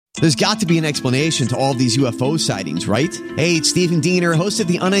There's got to be an explanation to all of these UFO sightings, right? Hey, it's Stephen Diener, host of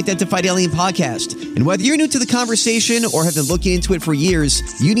the Unidentified Alien Podcast. And whether you're new to the conversation or have been looking into it for years,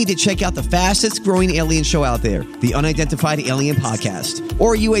 you need to check out the fastest growing alien show out there, the Unidentified Alien Podcast,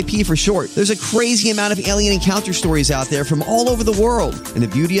 or UAP for short. There's a crazy amount of alien encounter stories out there from all over the world. And the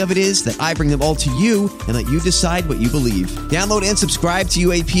beauty of it is that I bring them all to you and let you decide what you believe. Download and subscribe to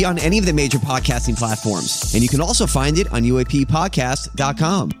UAP on any of the major podcasting platforms. And you can also find it on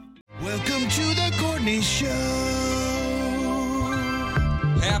UAPpodcast.com. Welcome to the Courtney Show.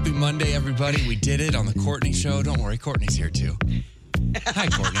 Happy Monday, everybody. We did it on the Courtney Show. Don't worry, Courtney's here too. Hi,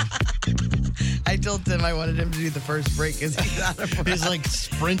 Courtney. I told Tim I wanted him to do the first break because he's out of breath. He's like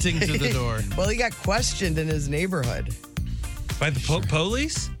sprinting to the door. Well, he got questioned in his neighborhood. By the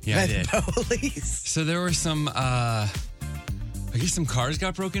police? Yeah, I did. Police. So there were some, I guess some cars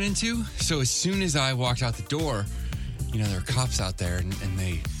got broken into. So as soon as I walked out the door, you know, there were cops out there and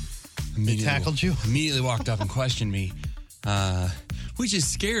they tackled you? Immediately walked up and questioned me, which is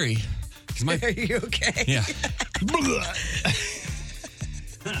scary. Are you okay? Yeah.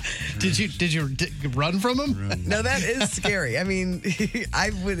 Did you run from him? No, that is scary. I mean,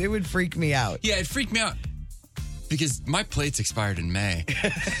 it would freak me out. Yeah, it freaked me out because my plates expired in May.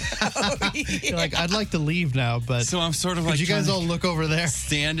 You're like, I'd like to leave now, but So I'm sort of like, could you guys all look over there?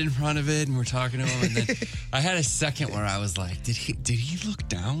 stand in front of it and we're talking to him, and then I had a second where I was like, did he look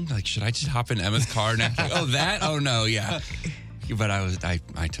down? Like, should I just hop in Emma's car and act like, oh, that? Oh no, yeah. But I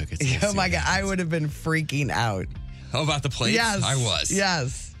took it. Oh my God, I would have been freaking out. Oh, about the plates? Yes. I was.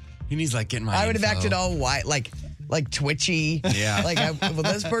 Yes. And he's like getting my I would have info. acted all white, like twitchy. Yeah. Like, well,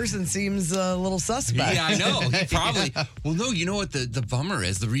 this person seems a little suspect. Yeah, I know. He probably. Well, no, you know what the bummer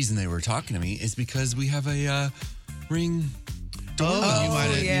is? The reason they were talking to me is because we have a Ring doorbell. Oh,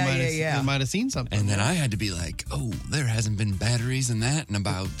 you might have seen something. And then I had to be like, oh, there hasn't been batteries in that in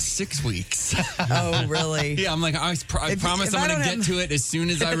about 6 weeks. Oh, really? Yeah, I'm like, I promise if I'm I going to don't get to it as soon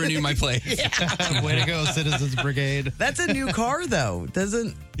as I renew my plate. Way to go, Citizens Brigade. That's a new car, though.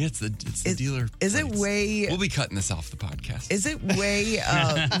 Doesn't... Yeah, it's the dealer. Is it plates. way... We'll be cutting this off the podcast. Is it way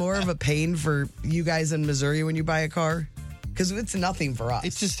more of a pain for you guys in Missouri when you buy a car? Because it's nothing for us.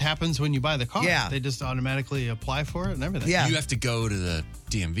 It just happens when you buy the car. Yeah. They just automatically apply for it and everything. Yeah. You have to go to the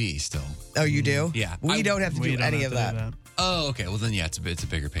DMV still. Oh, you do? Yeah. We don't have to do any of that. Oh, okay. Well, then, yeah, it's a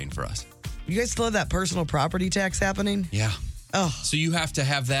bigger pain for us. You guys still have that personal property tax happening? Yeah. Oh. So you have to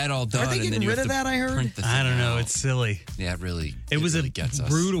have that all done. Are they and then getting you rid have of to that, I heard? print the I don't thing know. out. It's silly. Yeah, it really It was really a gets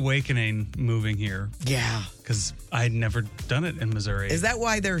us. rude awakening moving here Yeah. because I had never done it in Missouri. Is that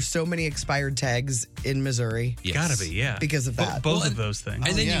why there are so many expired tags in Missouri? Yes. Gotta be, yeah. Because of that. Both Well, of those things.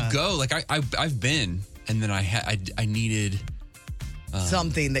 And then yeah. you go, like I've been, and then I needed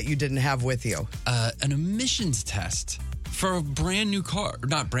Something that you didn't have with you. an emissions test for a brand new car.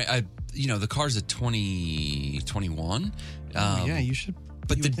 Not brand, the car's a 2021. Yeah, you should.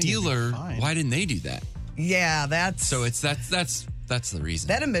 But you the would think it'd be dealer, fine. why didn't they do that? Yeah, that's... So that's the reason.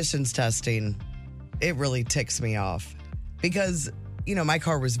 That emissions testing, it really ticks me off. Because, my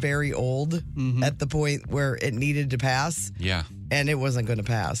car was very old at the point where it needed to pass. Yeah, And it wasn't going to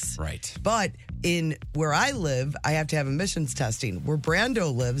pass. right. But in where I live, I have to have emissions testing. Where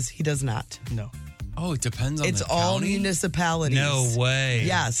Brando lives, he does not. No. Oh, it depends on It's the all county? municipalities. No way.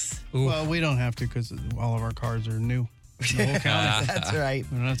 Yes, Well, we don't have to because all of our cars are new. The whole county. that's right.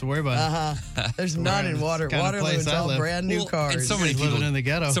 We don't have to worry about it. There's none in It's the kind of Waterloo. place It's I all live. brand new Well, cars. and so many Living people in the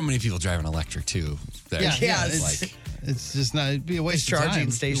ghetto. So many people driving electric too. There. Yeah, Yes. Like, It's just not. It'd be a waste There's of time. charging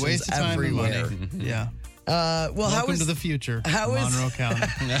It'd be a stations waste of time and money. everywhere. Yeah. well, Welcome to the future. how is- Monroe County?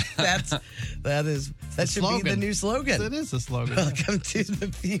 that should be the new slogan. It is a slogan. Welcome to the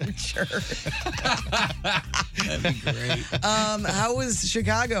future. that'd be great. How was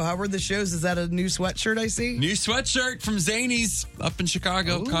Chicago? How were the shows? Is that a new sweatshirt I see? New sweatshirt from Zany's up in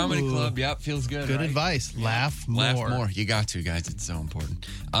Chicago Comedy Ooh. Club. Yep, feels good. Good right? advice. Laugh more. Laugh more. You got to, guys. It's so important.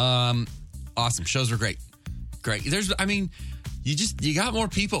 Awesome. Shows were great. Great. You got more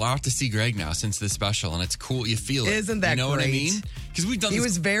people out to see Greg now since this special, and it's cool. You feel it. Isn't that You know what I great? mean? Because we've done He this.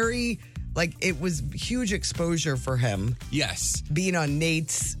 was very, it was huge exposure for him Yes. being on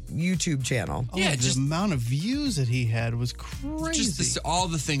Nate's YouTube channel. Oh, Yeah, the just- amount of views that he had was crazy. Just all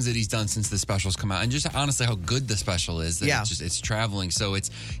the things that he's done since the special's come out, and just honestly how good the special is. That Yeah. it's traveling. So it's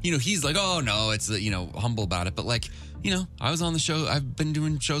he's like, oh no, it's humble about it. But I was on the show. I've been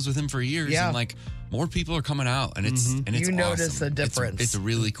doing shows with him for years, Yeah. and more people are coming out, and it's You notice awesome. a difference. It's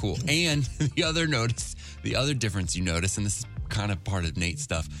really cool. And the other difference you notice, and this is kind of part of Nate's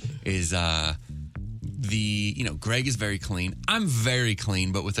stuff, is Greg is very clean. I'm very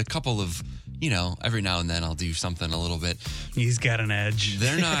clean, but with a couple of every now and then I'll do something a little bit. He's got an edge.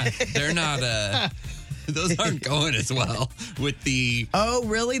 They're not, those aren't going as well with the, Oh,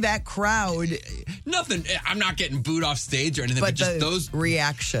 really? That crowd, nothing. I'm not getting booed off stage or anything, but, but just the those,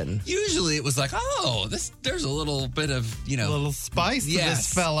 reaction. usually it was like, oh, there's a little bit of, A little spice to Yes.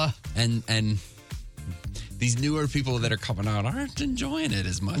 this fella. and these newer people that are coming out aren't enjoying it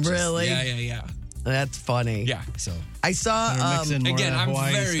as much. Really? Yeah. That's funny. Yeah. So I saw. They're mixing more again, of the I'm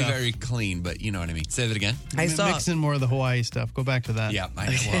Hawaii very, stuff. very clean, but you know what I mean. Say that again. I saw. Mix in more of the Hawaii stuff. Go back to that. Yeah, I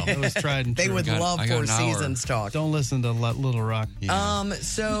know. Well, That was tried and They true. would got- love I got Four an hour. Seasons talk. Don't listen to Little Rock.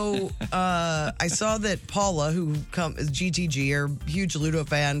 So I saw that Paula, who is GTG, or huge Ludo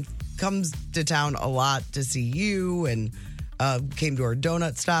fan, comes to town a lot to see you and came to our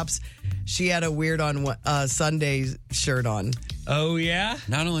donut stops. She had a Weird on Sunday shirt on. Oh, yeah?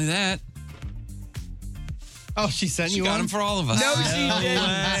 not only that, Oh, she sent she you got one? them for all of us. No, she didn't.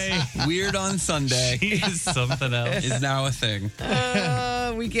 Way. Weird on Sunday He's something else. is now a thing.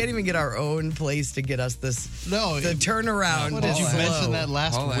 We can't even get our own place to get us this. No. The turnaround. What did you flow. mention that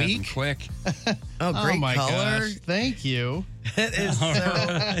last Paula had them week? quick. Oh, great Oh my color. gosh. Thank you. It is so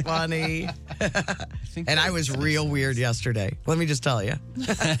funny. And I was real weird yesterday. Let me just tell you.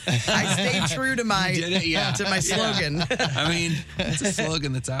 I stayed true to my You did it? Yeah. to my slogan. I mean, it's a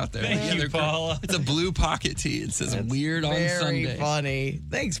slogan that's out there. Thank you, they're great. Paula. It's a blue pocket tee. It says "Weird on Very Sunday." funny.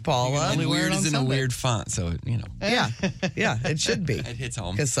 Thanks, Paula. And only wear weird it is on in a Sunday. weird font, so Yeah, it should be. it hits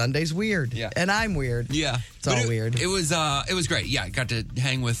home. Because Sunday's weird. Yeah. And I'm weird. Yeah, It's all weird. It was great. Yeah, got to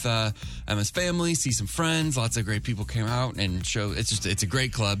hang with Emma's family, see some friends. Lots of great people came out and show. It's a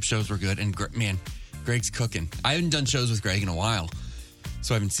great club. Shows were good, and man, Greg's cooking. I haven't done shows with Greg in a while,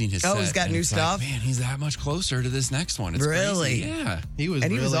 so I haven't seen his. Oh, set, he's got and new it's like, stuff? man, he's that much closer to this next one. It's Really? crazy. Yeah, He was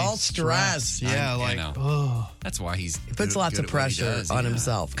And he was really all stressed. Yeah, I like, know. oh. That's why he Puts lots of pressure on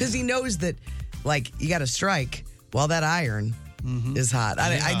himself. Because he knows that, like, you got to strike while that iron is hot.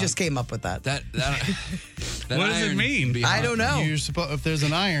 I just came up with that. That What does it iron mean? be I hot. don't know. You're supposed if there's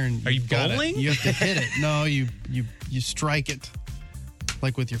an iron, Are you gotta- bowling? You have to hit it. No, you strike it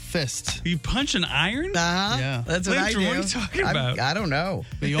like with your fist. You punch an iron? Uh-huh. Yeah. That's what Lindstrom, I do. what are you talking about? I don't know.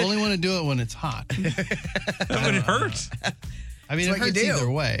 But you only want to do it when it's hot. That would hurt. I mean, That's it what you hurts do. either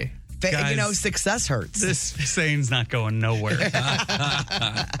way. Guys, Success hurts. This saying's not going nowhere.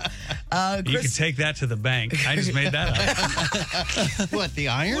 You Chris, can take that to the bank. I just made that up. What, the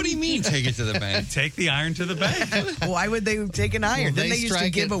iron? What do you mean? Take it to the bank? Take the iron to the bank. why would they take an iron? Well, Didn't they they used to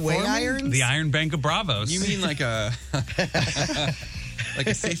strike give it away for me? irons? The Iron Bank of Bravos. You mean like a like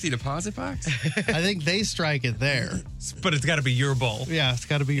a safety deposit box? I think they strike it there. But it's got to be your bowl. Yeah, it's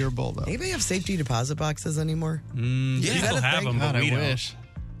got to be your bowl, though. Anybody have safety deposit boxes anymore? Yeah. People that a have thing? them, God, but I we don't. wish.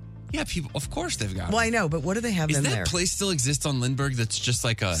 Yeah, people. Of course they've got. Well, it. I know, but what do they have Is in that there? place still exist on Lindbergh? That's just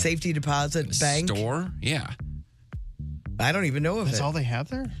like a Safety deposit bank? store. Yeah. I don't even know of That's it. all they have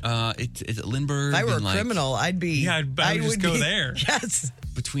there? It's at Lindbergh. If I were a and, like, criminal, I'd be. Yeah, I would just go there. Yes.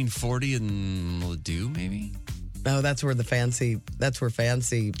 between 40 and Ladue, maybe. No, that's where fancy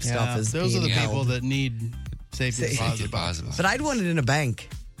stuff is. those are the being people held. that need safety Safety deposit deposit boxes. box. But I'd want it in a bank.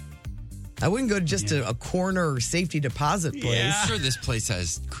 I wouldn't go to just a corner safety deposit place. Yeah. I'm sure this place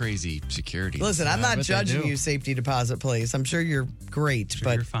has crazy security. Listen, I'm Yeah, I not bet they judging do. you, safety deposit place. I'm sure you're great, Sure,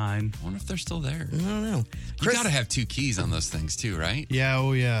 but you're fine. I wonder if they're still there. I don't know. You Chris, got to have 2 keys on those things too, right? Yeah,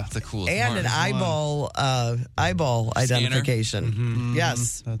 oh yeah. That's the coolest and part. an eyeball identification.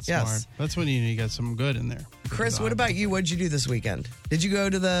 Yes, That's yes. smart. That's when you got some good in there. Chris, what about you? What'd you do this weekend? Did you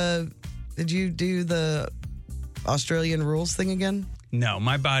do the Australian rules thing again? No,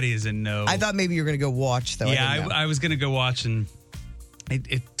 my body is in no. I thought maybe you were going to go watch, though. Yeah, I didn't know. I was gonna go watch, and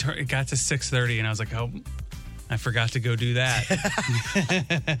it got to 6:30, and I was like, oh, I forgot to go do that.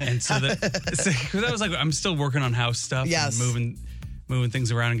 And so because I was like, I'm still working on house stuff, Yes. and moving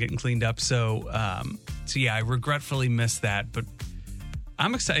things around and getting cleaned up. So yeah, I regretfully missed that, but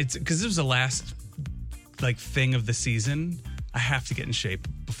I'm excited because this was the last thing of the season. I have to get in shape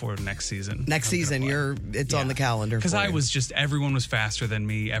before next season. Next season, it's on the calendar. Because for I you. was everyone was faster than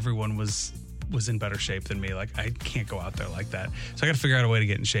me. Everyone was in better shape than me. Like, I can't go out there like that. So I got to figure out a way to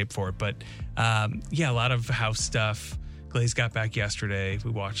get in shape for it. But yeah, a lot of house stuff. Glaze got back yesterday.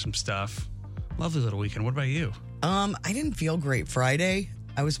 We watched some stuff. Lovely little weekend. What about you? I didn't feel great Friday.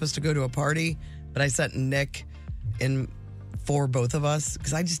 I was supposed to go to a party, but I sent Nick in for both of us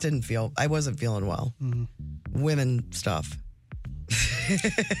because I wasn't feeling well. Women stuff.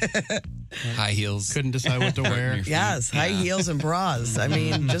 High heels. Couldn't decide what to wear. Yes, high heels and bras. I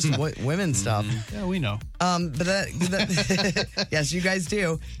mean, just women stuff. Yeah, we know. But that yes, you guys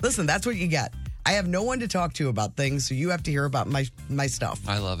do. Listen, that's what you get. I have no one to talk to about things, so you have to hear about my stuff.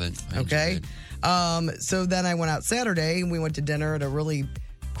 I love it. I Okay. enjoy it. So then I went out Saturday and we went to dinner at a really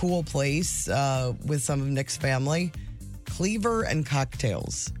cool place with some of Nick's family. Cleaver and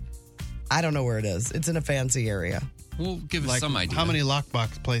Cocktails. I don't know where it is. It's in a fancy area. Well, give us some idea. How many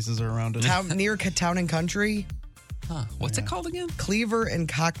lockbox places are around it? Near Town and Country. Huh. What's it called again? Cleaver and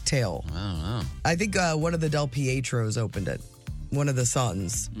Cocktail. I don't know. I think one of the Del Pietros opened it. One of the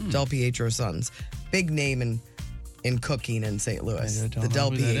sons. Del Pietro sons. Big name in cooking in St. Louis. I don't The know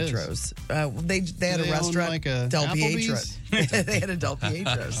Del who that is. Pietros. They had Do a they own, restaurant. like, a Del Applebee's? Pietro. They had a Del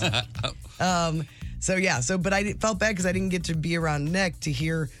Pietros. But I felt bad because I didn't get to be around Nick to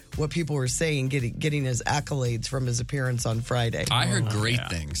hear what people were saying, getting his accolades from his appearance on Friday. I heard great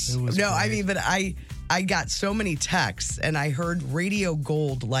things. But I got so many texts and I heard Radio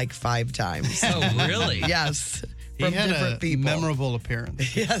Gold like 5 times. Oh, really? Yes. He From had different a people. memorable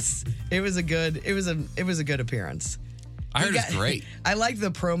appearance. Yes. It was a good appearance. I heard it's great. I liked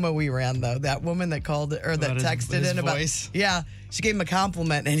the promo we ran though. That woman that called or that About texted his in about voice? Yeah. She gave him a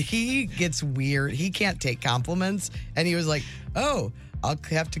compliment and he gets weird. He can't take compliments. And he was like, "Oh, I'll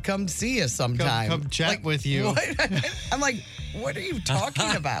have to come see you sometime. Come chat with you." What? I'm like, what are you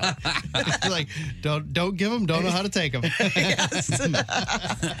talking about? Like, don't give them, don't know how to take them. Yes.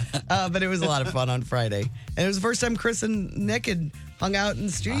 But it was a lot of fun on Friday. And it was the first time Chris and Nick had hung out in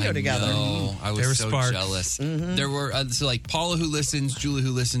the studio together. No, I They were was so sparks. jealous. Mm-hmm. There were so like Paula who listens, Julie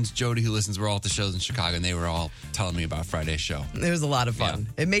who listens, Jody who listens. We're all at the shows in Chicago, and they were all telling me about Friday's show. It was a lot of fun.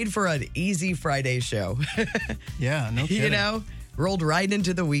 It made for an easy Friday show. Yeah, no kidding. You know, rolled right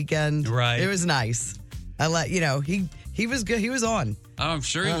into the weekend. Right. It was nice. He was good. He was on. Oh, I'm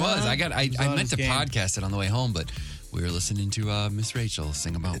sure he was. I on meant his to game. podcast it on the way home, but we were listening to Miss Rachel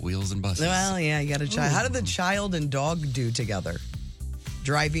sing about wheels and buses. Well, yeah, you got a child. How did the child and dog do together?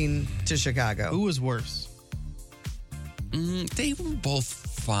 Driving to Chicago. Who was worse? They were both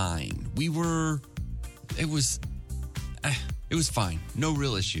fine. It was fine. No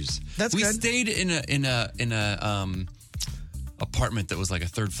real issues. That's we good. stayed in a apartment that was like a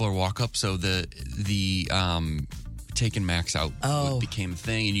 3rd floor walk up. So the taking Max out became a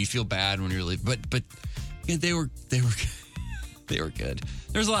thing, and you feel bad when you're leaving. But yeah, they were they were good.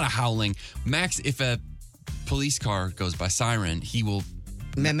 There's a lot of howling. Max, if a police car goes by siren, he will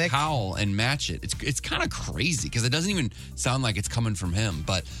Mimic. howl and match it. It's kind of crazy because it doesn't even sound like it's coming from him.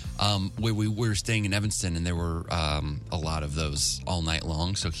 But we were staying in Evanston, and there were a lot of those all night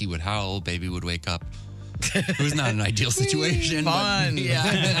long. So he would howl, baby would wake up. It was not an ideal situation. Fun. But,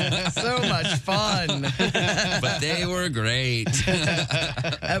 Yeah. So much fun. but they were great.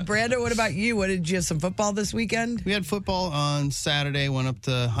 Brando, what about you? Did you have some football this weekend? We had football on Saturday, went up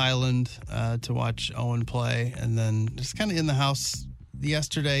to Highland to watch Owen play, and then just kind of in the house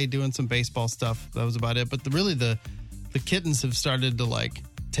yesterday doing some baseball stuff. That was about it. But the kittens have started to like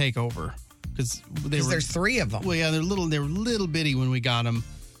take over because There's 3 of them. Well, yeah, they were little bitty when we got them.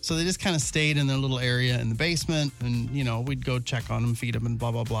 So they just kind of stayed in their little area in the basement, and we'd go check on them, feed them, and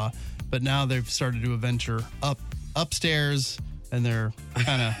blah blah blah. But now they've started to venture upstairs, and they're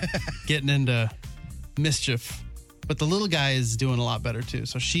kind of getting into mischief. But the little guy is doing a lot better too.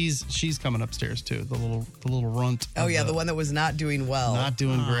 So she's coming upstairs too. The little runt. Oh, of yeah, the one that was not doing well. not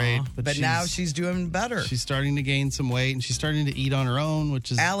doing great. but now she's doing better. she's starting to gain some weight, and she's starting to eat on her own,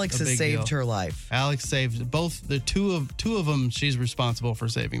 which is Alex a has big saved deal. her life. Alex saved both the two of them. She's responsible for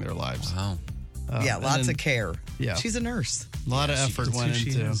saving their lives. Wow. Yeah, and lots then- of care. Yeah. She's a nurse. A lot of effort That's went who she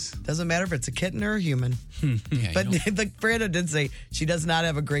into. is. Doesn't matter if it's a kitten or a human. Yeah, But like Brando did say, she does not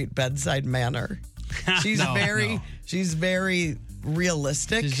have a great bedside manner. She's No. she's very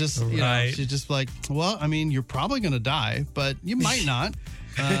realistic. She's just, Right. she's just like, well, I mean, you're probably going to die, but you might not.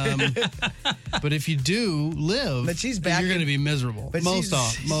 But if you do live, But she's back you're going to in- be miserable but most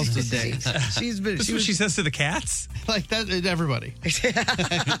of the days. She's been. This She is what was, she says to the cats. Like that, everybody.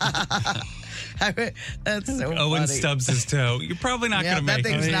 that's so Owen funny. stubs his toe. You're probably not Yeah, going to that make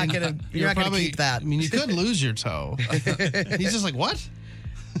thing's it. not gonna. You're not gonna probably, keep that. I mean, you could lose your toe. He's just like, what?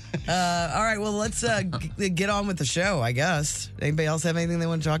 All right. Well, let's get on with the show. I guess. Anybody else have anything they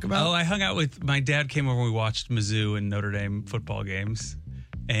want to talk about? Oh, I hung out with my dad. Came over and we watched Mizzou and Notre Dame football games,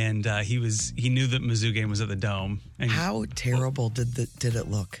 and he knew that Mizzou game was at the Dome. And How terrible did it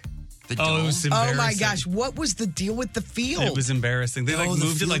look? The oh, it dome? was Oh embarrassing. my gosh! What was the deal with the field? It was embarrassing. They Oh, the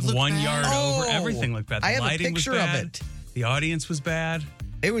moved it field like looked 1 bad? yard over. Everything looked bad. The I have a lighting picture was of bad. it. The audience was bad.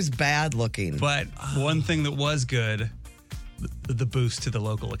 It was bad looking. But one thing that was good the boost to the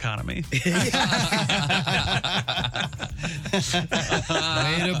local economy. Way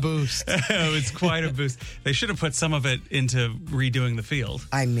to boost. It's quite a boost. They should have put some of it into redoing the field.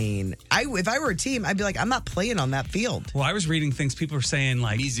 I mean, if I were a team, I'd be like, I'm not playing on that field. Well, I was reading things people are saying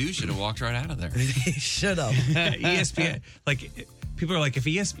like Mizzou should have walked right out of there. They should have. ESPN, like people are like, if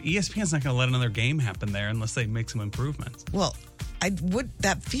ESPN's not going to let another game happen there unless they make some improvements. Well,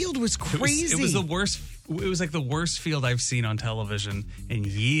 that field was crazy. It was the worst. It was like the worst field I've seen on television in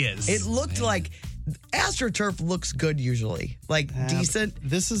years. It looked like AstroTurf looks good usually, like decent.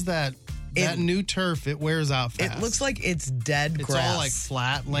 This is that new turf. It wears out fast. It looks like it's dead It's grass. all like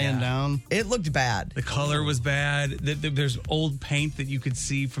flat, laying down. It looked bad. The color was bad. There's old paint that you could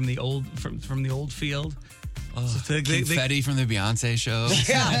see from the old from the old field. So Confetti from the Beyonce show.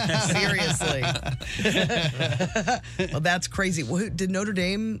 Yeah, seriously. Well, that's crazy. Did Notre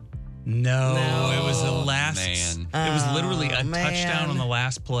Dame? No, it was the last. Man. It was literally a man. touchdown on the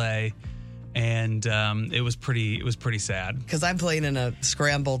last play, and it was pretty sad. Because I'm playing in a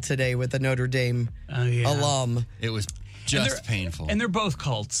scramble today with a Notre Dame alum. It was just painful. And they're both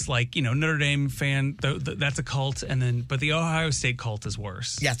cults. Like, Notre Dame fan, that's a cult, but the Ohio State cult is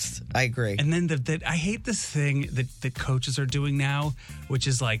worse. Yes, I agree. And then I hate this thing that coaches are doing now, which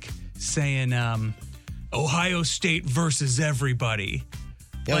is like saying Ohio State versus everybody.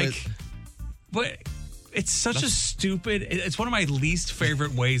 But it's such a stupid. It's one of my least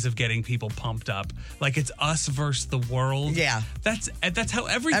favorite ways of getting people pumped up. Like it's us versus the world. Yeah, that's how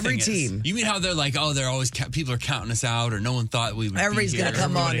every team. You mean how they're like, they're always people are counting us out, or no one thought we would. Everybody's gonna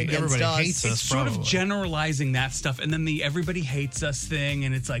come on against us. Hates us. It's sort of generalizing that stuff, and then the everybody hates us thing,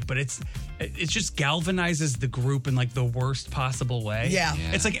 and it's like, but it just galvanizes the group in like the worst possible way. Yeah.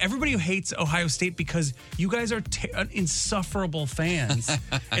 It's like everybody who hates Ohio State because you guys are insufferable fans.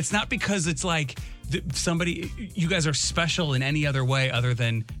 It's not because it's like you guys are special in any other way other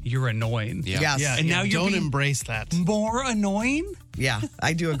than you're annoying. Yeah. Yes. Yeah, And now you're don't being embrace that. More annoying? Yeah,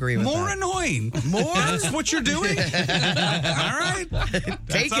 I do agree with More that. annoying. That's what you're doing? All right.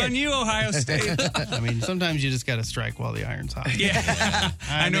 That's on you, Ohio State. I mean, sometimes you just got to strike while the iron's hot. Yeah.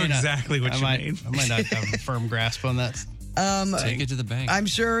 I know exactly what you mean. I might not have a firm grasp on that. Take it to the bank. I'm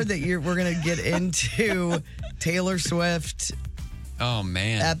sure that we're going to get into Taylor Swift Oh,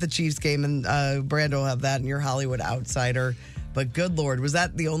 man. at the Chiefs game, and Brando will have that in your Hollywood Outsider. But good Lord, was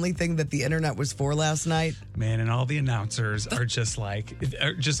that the only thing that the internet was for last night? Man, and all the announcers are just like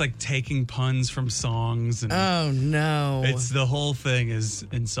taking puns from songs. And Oh, no. it's the whole thing is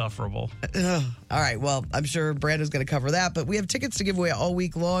insufferable. All right, well, I'm sure Brando's going to cover that, but we have tickets to give away all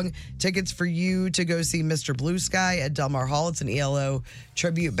week long. Tickets for you to go see Mr. Blue Sky at Delmar Hall. It's an ELO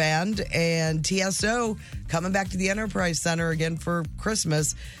tribute band. And TSO coming back to the Enterprise Center again for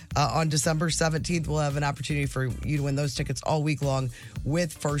Christmas on December 17th. We'll have an opportunity for you to win those tickets all week long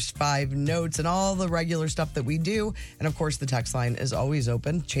with First Five Notes and all the regular stuff that we do. And, of course, the text line is always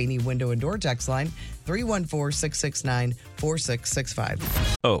open. Cheney Window and Door text line,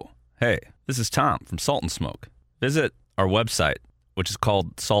 314-669-4665. Oh, hey, this is Tom from Salt and Smoke. Visit our website, which is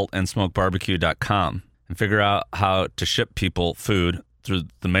called saltandsmokebarbecue.com, and figure out how to ship people food through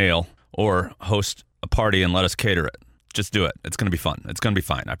the mail or host a party and let us cater it. Just do it. It's going to be fun. It's going to be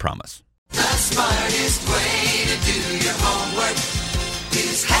fine, I promise. The smartest way to do your homework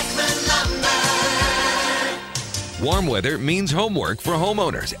is Heckman Lumber. Warm weather means homework for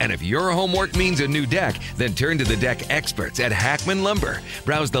homeowners. And if your homework means a new deck, then turn to the deck experts at Hackman Lumber.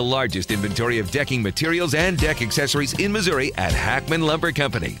 Browse the largest inventory of decking materials and deck accessories in Missouri at Hackman Lumber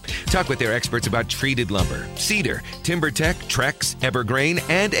Company. Talk with their experts about treated lumber, cedar, TimberTech, Trex, Evergreen,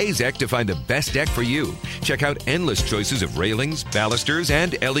 and Azek to find the best deck for you. Check out endless choices of railings, balusters,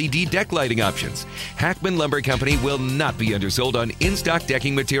 and LED deck lighting options. Hackman Lumber Company will not be undersold on in-stock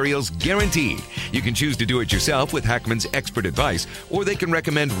decking materials, guaranteed. You can choose to do it yourself with Hackman's expert advice, or they can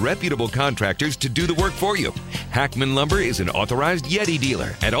recommend reputable contractors to do the work for you. Hackman Lumber is an authorized Yeti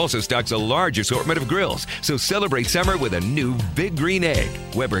dealer and also stocks a large assortment of grills. So celebrate summer with a new Big Green Egg,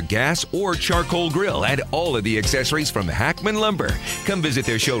 Weber gas or charcoal grill, and all of the accessories from Hackman Lumber. Come visit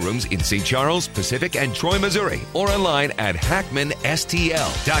their showrooms in St. Charles, Pacific, and Troy, Missouri, or online at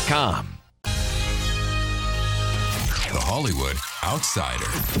hackmanstl.com. The Hollywood Outsider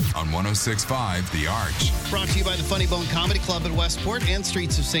on 106.5 The Arch. Brought to you by the Funny Bone Comedy Club at Westport and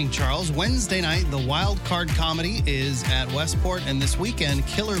Streets of St. Charles. Wednesday night, the Wild Card Comedy is at Westport, and this weekend,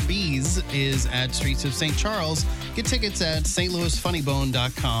 Killer Bees is at Streets of St. Charles. Get tickets at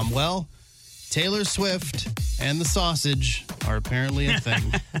stlouisfunnybone.com. Well, Taylor Swift and the sausage are apparently a thing.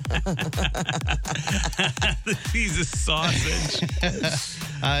 He's a sausage.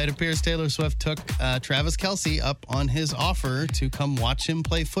 It appears Taylor Swift took Travis Kelce up on his offer to come watch him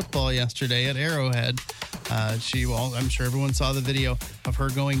play football yesterday at Arrowhead. I'm sure everyone saw the video of her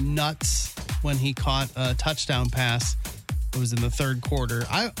going nuts when he caught a touchdown pass. It was in the third quarter.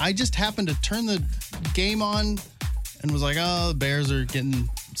 I just happened to turn the game on and was like, oh, the Bears are getting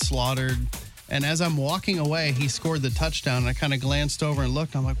slaughtered. And as I'm walking away, he scored the touchdown. And I kind of glanced over and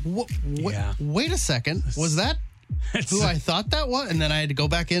looked. I'm like, wait a second. Was that who I thought that was? And then I had to go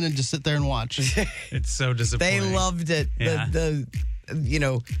back in and just sit there and watch. It's so disappointing. They loved it. Yeah. The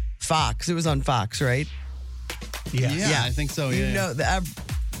Fox. It was on Fox, right? Yeah. I think so. Yeah.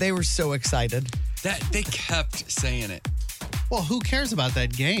 They were so excited. That they kept saying it. Well, who cares about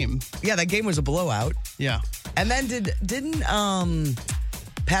that game? Yeah, that game was a blowout. Yeah. And then didn't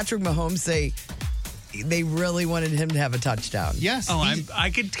Patrick Mahomes say they really wanted him to have a touchdown? Yes. Oh, I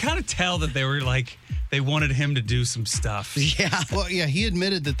could kind of tell that they were like, they wanted him to do some stuff. Yeah. Well, yeah, he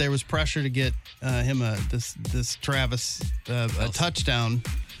admitted that there was pressure to get him this Travis a touchdown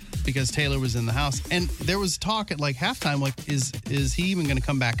because Taylor was in the house. And there was talk at like halftime, like, is he even going to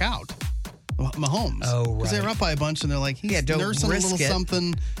come back out? Mahomes. Oh, right. Because they were up by a bunch and they're like, he's don't nursing a risk little it.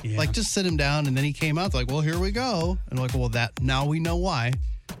 something. Yeah. Like, just sit him down. And then he came out, like, well, here we go. And like, well, now we know why.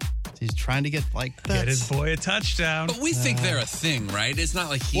 He's trying to get like Get his boy a touchdown. But we think they're a thing, right? It's not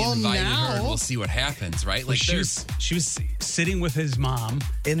like he Well, invited now- her and we'll see what happens, right? Like she was sitting with his mom,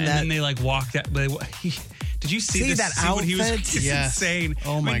 In and that- then they like walked out. Did you see this? that See what he was? outfit? It's Yes. insane.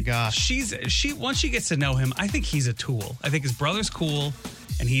 Oh, my gosh. She once she gets to know him, I think he's a tool. I think his brother's cool,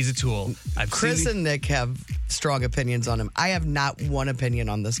 and he's a tool. Chris and Nick have strong opinions on him. I have not one opinion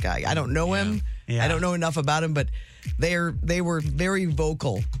on this guy. I don't know him. Yeah. I don't know enough about him, but they were very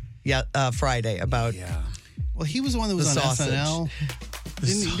vocal Friday about Well, he was the one that was The on sausage. SNL.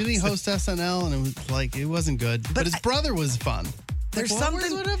 Didn't he host SNL? And it was like, it wasn't good. But his brother was fun. there's Like, well,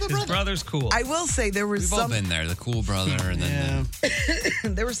 something. where's the his brother? brother's cool. I will say there was we've all been there, the cool brother, and then Yeah.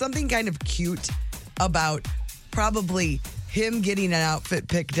 there was something kind of cute about probably him getting an outfit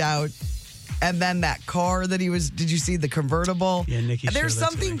picked out. And then that car that he was, did you see the convertible? Yeah, Nikki showed There's that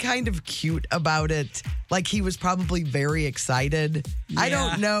to something me. kind of cute about it. Like he was probably very excited. I Yeah.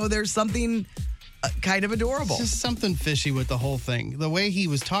 don't know. There's something kind of adorable. Just something fishy with the whole thing. The way he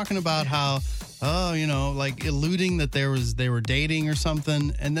was talking about how, like alluding that they were dating or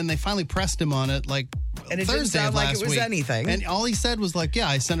something, and then they finally pressed him on it, like And it didn't Thursday sound of like it last was week. anything. And all he said was like, "Yeah,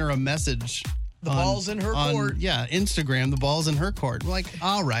 I sent her a message." The ball's in her court. Yeah, Instagram. The ball's in her court. We're like,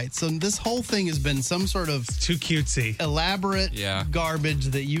 all right. So this whole thing has been some sort of Too cutesy. elaborate Yeah. garbage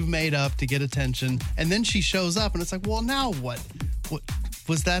that you've made up to get attention, and then she shows up, and it's like, well, now what? What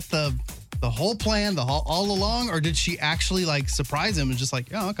was that the whole plan, all along, or did she actually like surprise him and just like,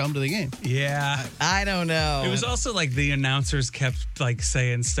 oh, I'll come to the game? Yeah. I don't know. It was also like the announcers kept like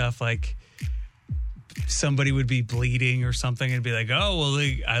saying stuff like somebody would be bleeding or something and be like, oh,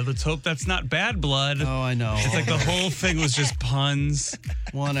 well, let's hope that's not bad blood. Oh, I know. It's like the whole thing was just puns.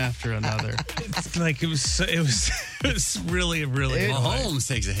 One after another. It's like it was really, really annoying. Mahomes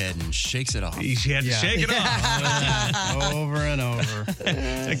takes a hit and shakes it off. He had to Yeah. shake it off. Over and over.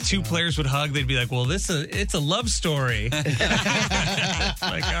 Like two players would hug, they'd be like, well, it's a love story.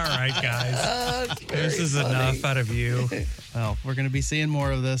 Like, all right, guys. This is enough out of you. Well, we're going to be seeing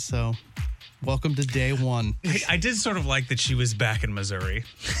more of this, so welcome to day one. I did sort of like that she was back in Missouri.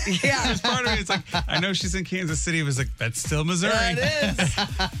 yeah. Part of me, it's like, I know she's in Kansas City. It was like, that's still Missouri.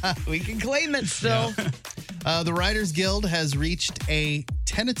 That is. We can claim it still. The Writers Guild has reached a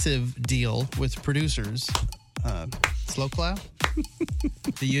tentative deal with producers. Slow clap.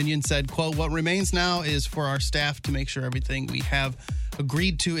 The union said, quote, what remains now is for our staff to make sure everything we have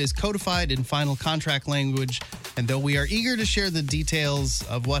agreed to is codified in final contract language. And though we are eager to share the details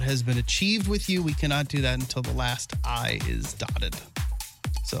of what has been achieved with you, we cannot do that until the last I is dotted.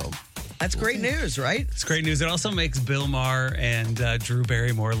 So That's great news, right? It's great news. It also makes Bill Maher and Drew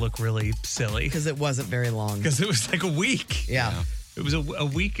Barrymore look really silly Because it wasn't very long. because it was like a week. Yeah. It was a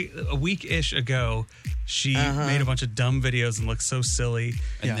week-ish ago. She made a bunch of dumb videos and looked so silly.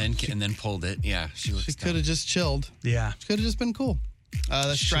 And then pulled it. Yeah, she looks she could have just chilled. Yeah. Could have just been cool. The Should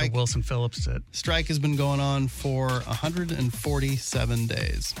have strike Wilson Phillips did. strike has been going on for 147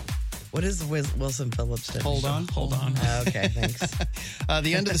 days. What is Wilson Phillips doing? Hold on. Okay, thanks.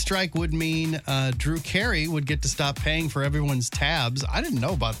 The end of the strike would mean Drew Carey would get to stop paying for everyone's tabs. I didn't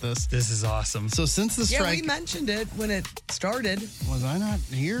know about this. This is awesome. So since the Yeah, strike, we mentioned it when it started. was I not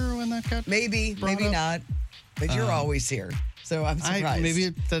here when that got Maybe, brought maybe up? not. But you're always here. So I'm surprised. Maybe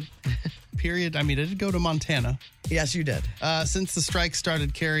that period. I mean, I did go to Montana. Yes, you did. Since the strike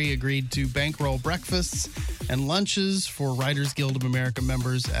started, Kerry agreed to bankroll breakfasts and lunches for Writers Guild of America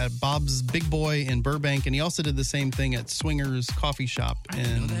members at Bob's Big Boy in Burbank, and he also did the same thing at Swingers Coffee Shop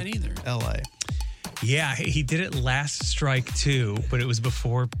in know that either. L.A. Yeah, he did it last strike too, but it was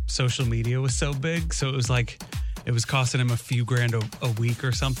before social media was so big. So it was like, it was costing him a few grand a week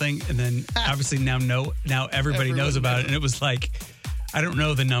or something. And then obviously now everybody knows about it. And it was like, I don't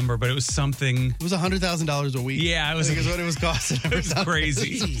know the number, but it was something. It was $100,000 a week. Yeah, it was. I think is what it was costing. It was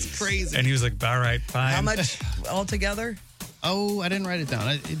crazy. It's crazy. And he was like, all right, fine. How much altogether? Oh, I didn't write it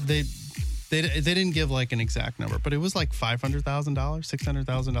down. They didn't give like an exact number, but it was like $500,000,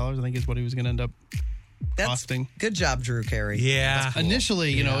 $600,000. I think is what he was going to end up costing. Good job, Drew Carey. Yeah.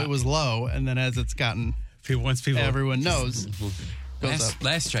 Initially, you know, it was low, and then as it's gotten, once people everyone knows.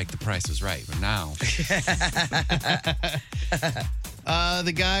 Last strike, the price was right, but now.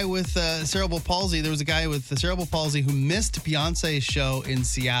 The guy with cerebral palsy, there was a guy with cerebral palsy who missed Beyonce's show in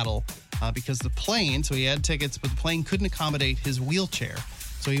Seattle because the plane, so he had tickets, but the plane couldn't accommodate his wheelchair.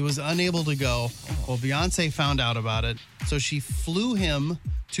 So he was unable to go. Well, Beyonce found out about it. So she flew him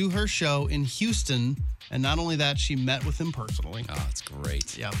to her show in Houston. And not only that, she met with him personally. Oh, that's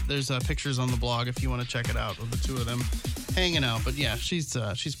great. Yeah, there's pictures on the blog if you want to check it out of the two of them hanging out. But yeah, she's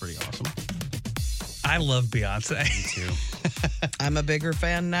pretty awesome. I love Beyonce. Me too. I'm a bigger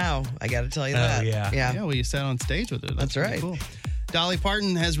fan now. I got to tell you that. yeah. Yeah, well, you sat on stage with her. That's pretty right. Cool. Dolly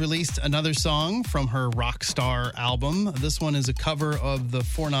Parton has released another song from her Rockstar album. This one is a cover of the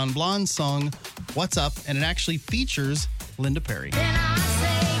Four Non Blondes song, What's Up? And it actually features Linda Perry.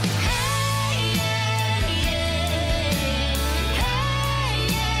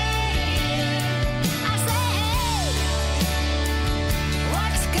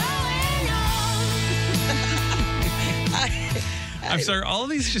 I'm sorry, all of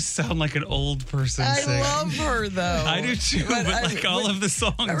these just sound like an old person I singing. love her, though. I do too, but like all of the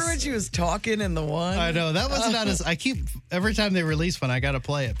songs. Remember when she was talking in the one? I know. That one's not as... every time they release one, I got to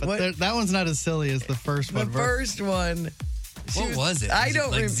play it. But that one's not as silly as the first one. The first one. What was it? I Was it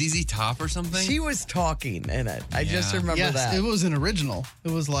don't like remember. ZZ Top or something? She was talking in it. I just Yeah. remember Yes, that. it was an original. It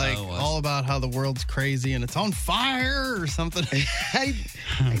was like Oh, it was. all about how the world's crazy and it's on fire or something. I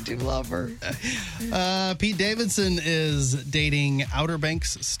do love her. Pete Davidson is dating Outer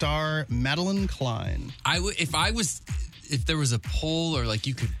Banks star Madeline Klein. If there was a poll or like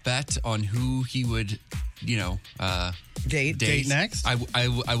you could bet on who he would, Date next? I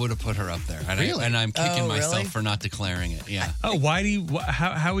would have put her up there. And Really? I'm kicking Oh, myself really? for not declaring it. Yeah. Oh, why do you?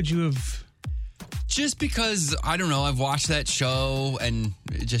 How would you have? Just because, I don't know, I've watched that show and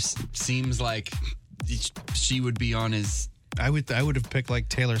it just seems like she would be on his. I would have picked like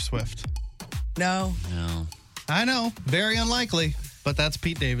Taylor Swift. No. No. I know, very unlikely, but that's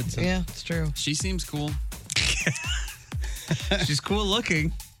Pete Davidson. Yeah, it's true. She seems cool. She's cool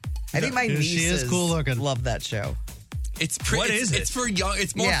looking. I think my She nieces is cool looking. love that show. It's What is it? It's for young.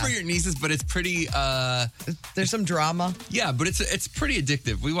 It's more Yeah. for your nieces, but it's pretty. There's some drama. Yeah, but it's pretty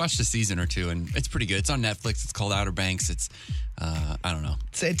addictive. We watched a season or two, and it's pretty good. It's on Netflix. It's called Outer Banks. It's I don't know.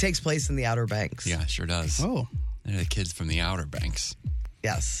 It takes place in the Outer Banks. Yeah, it sure does. Oh, They're the kids from the Outer Banks.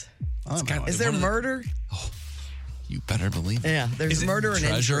 Yes. It's Is there murder? You better believe it. Yeah, there's Is it murder and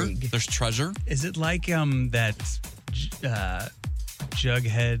Treasure. intrigue. There's treasure. Is it like that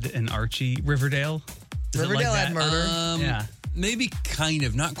Jughead and Archie Riverdale? Is it like Riverdale had that? murder. Yeah. Maybe kind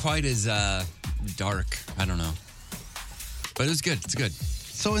of. Not quite as dark. I don't know. But it was good. It's good.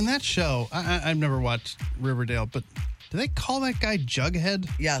 so in that show, I've never watched Riverdale, but do they call that guy Jughead?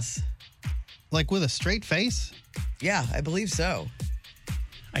 Yes. Like with a straight face? Yeah, I believe so.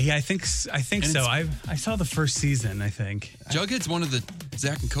 Yeah, I think so. I saw the first season, I think. Jughead's one of the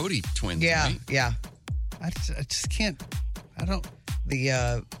Zach and Cody twins. Yeah, Right? yeah. I just can't. I don't.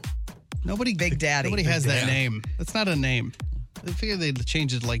 The Nobody. Big Daddy. Nobody has that Daddy. name. That's not a name. I figure they'd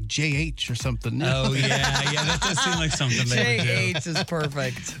change it like JH or something. Oh, yeah. Yeah, that does seem like something they would do. J8 is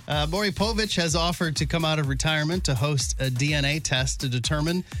perfect. Maury Povich has offered to come out of retirement to host a DNA test to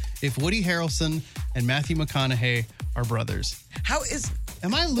determine if Woody Harrelson and Matthew McConaughey are brothers. How is...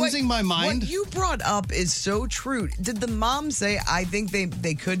 Am I losing my mind? What you brought up is so true. Did the mom say, I think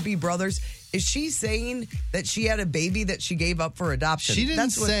they could be brothers? Is she saying that she had a baby that she gave up for adoption? She didn't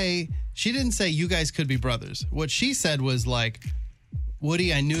what- say. She didn't say you guys could be brothers. What she said was like,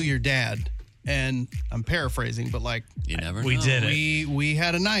 Woody, I knew your dad, and I'm paraphrasing, but like You never We know. did it. we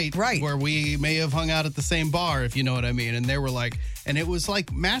had a night Right. where we may have hung out at the same bar, if you know what I mean. And they were like, and it was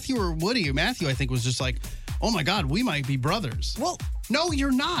like Matthew or Woody. Matthew, I think, was just like, oh my God, we might be brothers. Well, No,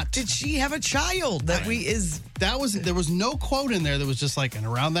 you're not. Did she have a child that There was no quote in there that was just like, and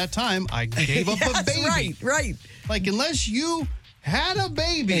around that time, I gave up a baby. Right. Like, unless you had a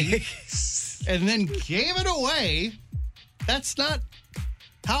baby and then gave it away, that's not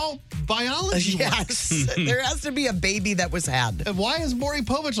how biology works. There has to be a baby that was had. And why is Maury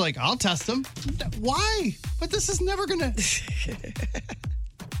Povich like, I'll test him? Why? But this is never going to...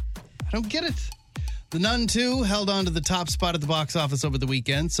 I don't get it. The Nun 2 held on to the top spot at the box office over the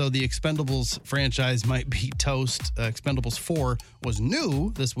weekend, so the Expendables franchise might be toast. Expendables 4 was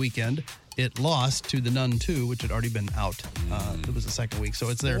new this weekend. It lost to The Nun 2, which had already been out. It was the second week, so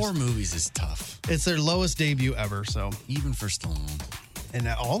it's their 4 movies is tough. It's their lowest debut ever. So even for Stallone and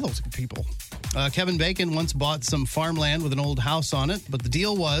all those people. Kevin Bacon once bought some farmland with an old house on it, but the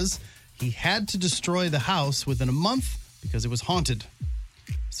deal was he had to destroy the house within a month because it was haunted.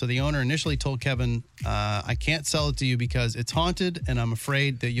 So the owner initially told Kevin, I can't sell it to you because it's haunted and I'm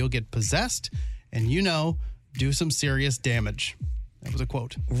afraid that you'll get possessed and, do some serious damage. That was a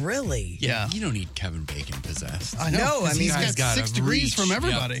quote. Really? Yeah. You don't need Kevin Bacon possessed. I know. No, I mean, he's Guy's got got 6 a degrees reach. from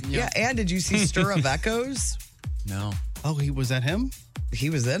everybody. Yep. Yeah, and did you see Stir of Echoes? No. Oh, was that him? He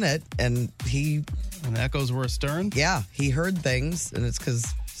was in it, and And the echoes were stirring? he heard things, and it's because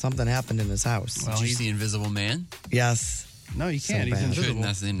something happened in his house. Did you see Invisible Man? Yes. No, you can't. So He's bad. invisible.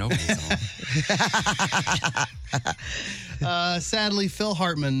 That's in nobody's on. Sadly, Phil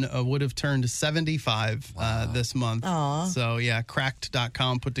Hartman would have turned 75 this month. Aw. So,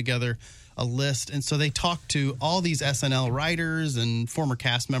 Cracked.com put together a list. And so they talked to all these SNL writers and former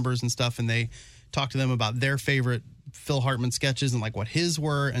cast members and stuff, and they talked to them about their favorite Phil Hartman sketches and like what his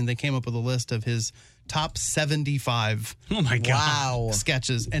were. And they came up with a list of his top 75 Oh my God. Wow.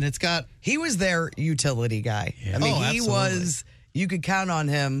 sketches. And it's got... He was their utility guy. I mean, Oh, he absolutely. was, you could count on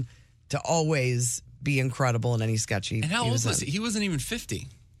him to always be incredible in any sketch he And how old was was in. he? He wasn't even 50,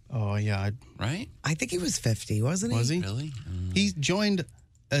 Oh, yeah. right? I think he was 50, wasn't he? Was he? Really? He joined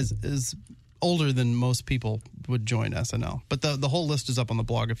as older than most people would join SNL. But the whole list is up on the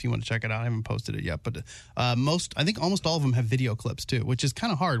blog if you want to check it out. I haven't posted it yet. But I think almost all of them have video clips too, which is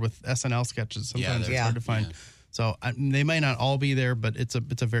kind of hard with SNL sketches. Sometimes it's hard to find. Yeah. So they may not all be there, but it's a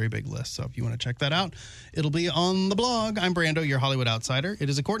very big list. So if you want to check that out, it'll be on the blog. I'm Brando, your Hollywood outsider. It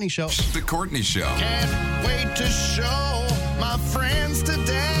is a Courtney Show. The Courtney Show. Can't wait to show my friends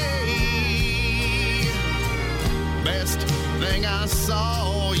today. Best thing I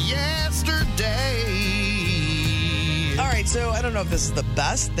saw yesterday. All right, so I don't know if this is the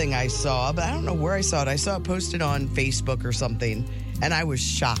best thing I saw, but I don't know where I saw it. I saw it posted on Facebook or something, and I was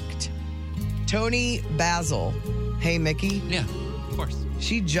shocked. Tony Basil, hey Mickey, Yeah, of course.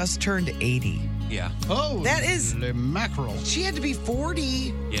 she just turned 80. Yeah. Oh, That is- the mackerel. She had to be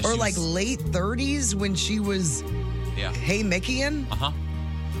 40 Yeah, or she like was- late 30s when she was Yeah. Hey Mickey-in. Uh-huh.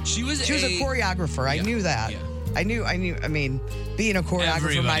 She was She was a choreographer. I Yeah, knew that. yeah. I mean, being a choreographer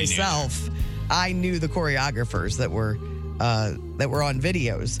Everybody knew myself, I knew the choreographers that were on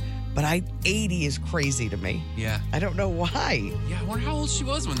videos. But 80 is crazy to me. Yeah. I don't know why. Yeah, I wonder how old she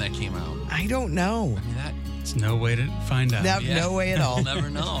was when that came out. I don't know. I mean, that... There's no way to find out. No, no way at all. We'll never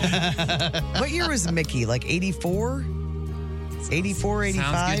know. What year was Mickey? Like 84? 84,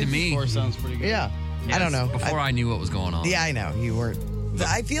 85? Sounds good to me. 4 sounds pretty good. Yeah. I don't know. Before I knew what was going on. Yeah, I know. You weren't.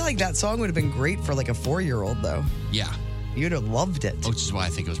 I feel like that song would have been great for like a 4-year-old, though. Yeah. You'd have loved it. Which is why I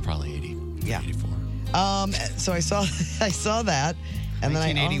think it was probably 80. Yeah. 84. So I saw that. And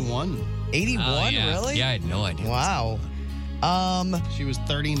then 1981. 81, Oh, yeah. really? Yeah, I had no idea. Wow. She was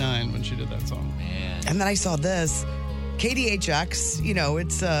 39 when she did that song. Man. And then I saw this. KDHX,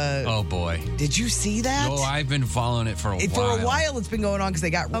 it's Oh, boy. did you see that? Oh, I've been following it for a while. For a while it's been going on because they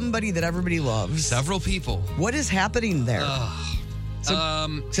got somebody that everybody loves. Several people. What is happening there?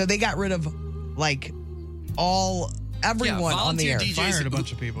 So they got rid of like everyone on the volunteer air. DJs. Fired a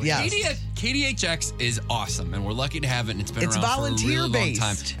bunch of people. Yeah. KDHX is awesome, and we're lucky to have it, and it's been It's around for a really long time.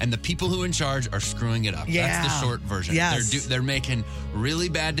 volunteer-based. And the people who are in charge are screwing it up. Yeah. That's the short version. Yes. They're making really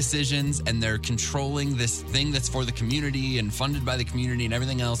bad decisions, and they're controlling this thing that's for the community and funded by the community and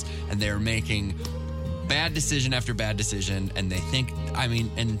everything else, and they're making bad decision after bad decision, and they think,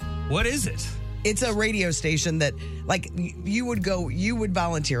 and What is it? It's a radio station that, like, you would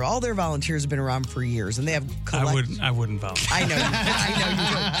volunteer. All their volunteers have been around for years, and they have. I wouldn't volunteer. I know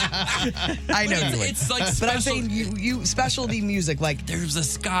you would. I know you would. It's like but I'm special- saying you specialty music, like there's a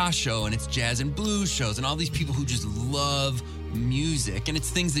ska show and it's jazz and blues shows and all these people who just love music, and it's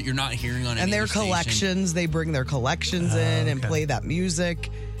things that you're not hearing on any and their other station. collections. They bring their collections in and okay. play that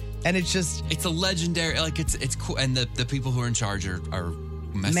music, and it's just It's a legendary, like it's cool, and the people who are in charge are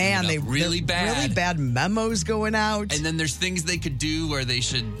messing Man, it up really bad. Really bad memos going out. And then there's things they could do where they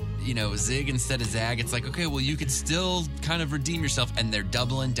should, zig instead of zag. It's like, okay, well, you could still kind of redeem yourself. And they're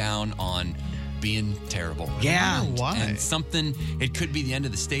doubling down on being terrible. Yeah. Why? And something, it could be the end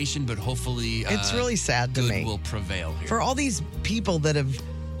of the station, but hopefully It's really sad to good me. will prevail here. For all these people that have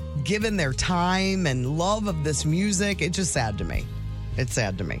given their time and love of this music, it's just sad to me. It's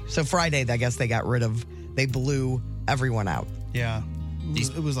sad to me. So Friday, I guess they blew everyone out. Yeah.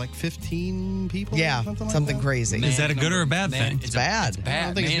 It was like 15 people? Yeah, or something like crazy. Is that a good or a bad thing? It's bad. It's bad. I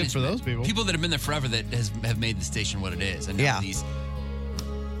don't think it's good for management. those people. People that have been there forever that have made the station what it is. And now Yeah. these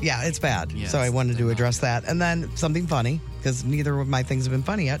Yeah, it's bad. Yeah, so I wanted to they're address that. And then something funny, because neither of my things have been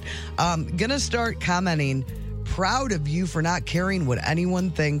funny yet. Gonna start commenting, proud of you for not caring what anyone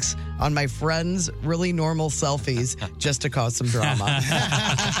thinks on my friends' really normal selfies just to cause some drama.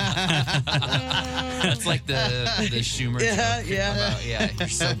 That's like the Schumer Yeah, joke. yeah. About, you're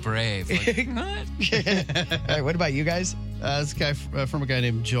so brave. Like, All right, what about you guys? This guy from a guy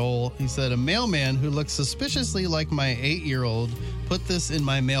named Joel. He said, a mailman who looks suspiciously like my 8-year-old put this in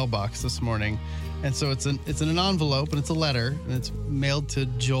my mailbox this morning. And so it's in an envelope, and it's a letter, and it's mailed to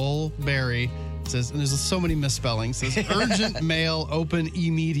Joel Berry. It says, and there's so many misspellings. It says, urgent mail, open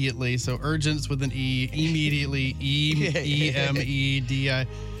immediately. So urgent's with an E, immediately, E-M-E-D-I.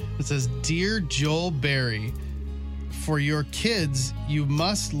 It says, Dear Joel Berry, for your kids, you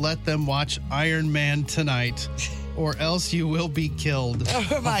must let them watch Iron Man tonight, or else you will be killed.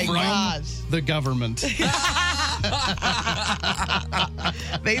 Oh my From gosh. the government.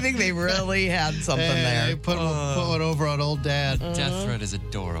 They think they really had something Hey, there. put one over on old dad. Death threat is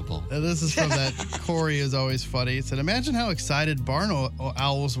adorable. And this is from that Corey is always funny. He said, imagine how excited barn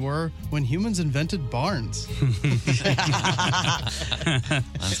owls were when humans invented barns.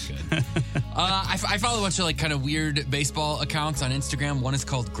 That's good. I follow a bunch of kind of weird baseball accounts on Instagram. One is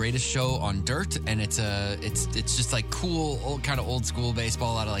called Greatest Show on Dirt, and it's just like cool, kind of old school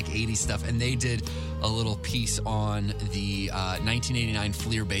baseball, a lot of like 80s stuff. And they did a little piece on the 1989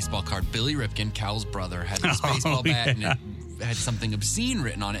 Fleer baseball card. Billy Ripken, Cal's brother, had this baseball bat, and it had something obscene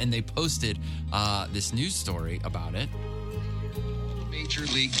written on it. And they posted this news story about it. Major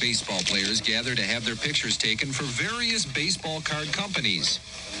League Baseball players gather to have their pictures taken for various baseball card companies.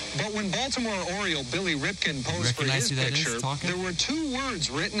 But when Baltimore Oriole Billy Ripken posed for Recognize his who that is picture, talking? there were 2 words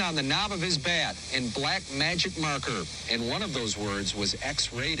written on the knob of his bat in black magic marker. And one of those words was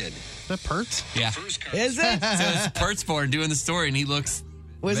X-rated. Is that Pertz? Yeah. First card Is it? So it's Pertzborn doing the story, and he looks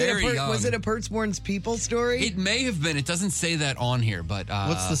very young. Was it a Pertzborn's People story? It may have been. It doesn't say that on here, but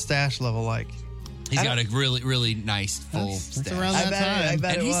What's the stash level like? he's got a really, really nice full That's stash. around that I time.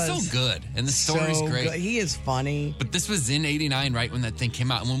 bet And it he's was. so good, and the story's So great. good. He is funny. But this was in '89, right when that thing came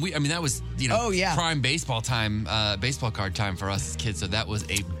out. And that was Oh, yeah. prime baseball time, baseball card time for us as kids. So that was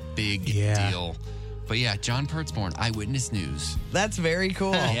a big deal. But yeah, John Pertzborn, Eyewitness News. That's very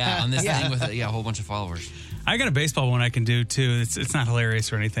cool. Yeah, on this Yeah. thing with a whole bunch of followers. I got a baseball one I can do too. It's not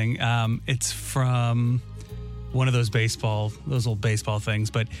hilarious or anything. It's from one of those old baseball things.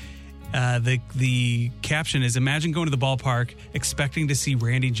 But the caption is: imagine going to the ballpark expecting to see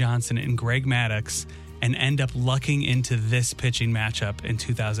Randy Johnson and Greg Maddux, and end up lucking into this pitching matchup in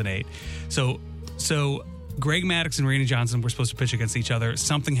 2008. So Greg Maddux and Randy Johnson were supposed to pitch against each other.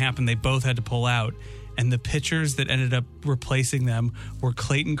 Something happened; they both had to pull out. And the pitchers that ended up replacing them were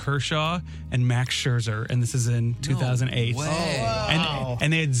Clayton Kershaw and Max Scherzer, and this is in 2008.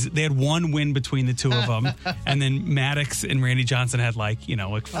 And they had one win between the two of them, and then Maddux and Randy Johnson had like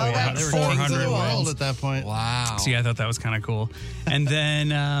 400 They were kings of the world wins. at that point. Wow. So yeah, I thought that was kind of cool. And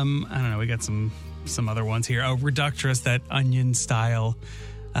then I don't know, we got some other ones here. Reductress, that Onion style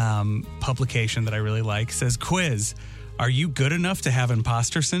publication that I really like, says, quiz: are you good enough to have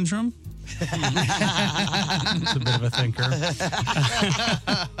imposter syndrome? It's a bit of a thinker.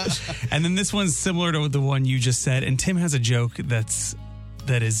 And then this one's similar to the one you just said, and Tim has a joke that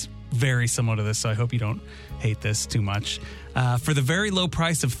is very similar to this, so I hope you don't hate this too much. For the very low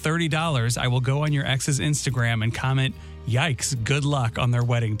price of $30, I will go on your ex's Instagram and comment, "Yikes, good luck," on their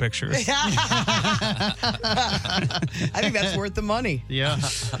wedding pictures. I think that's worth the money. Yeah.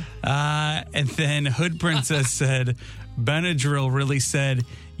 And then Hood Princess said, Benadryl really said,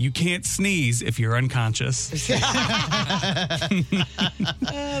 "You can't sneeze if you're unconscious." Those are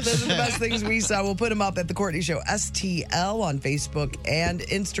the best things we saw. We'll put them up at The Courtney Show STL on Facebook and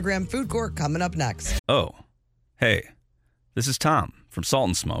Instagram. Food Court coming up next. Oh, hey, this is Tom from Salt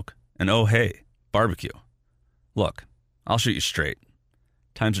and Smoke, and oh, hey, barbecue. Look, I'll shoot you straight.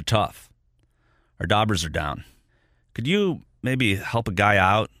 Times are tough. Our daubers are down. Could you maybe help a guy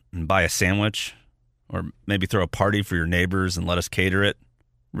out and buy a sandwich? Or maybe throw a party for your neighbors and let us cater it?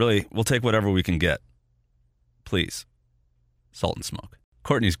 Really, we'll take whatever we can get. Please. Salt and Smoke.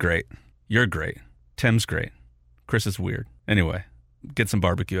 Courtney's great. You're great. Tim's great. Chris is weird. Anyway, get some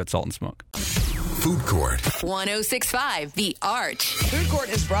barbecue at Salt and Smoke. Food Court. 106.5 The Arch. Food Court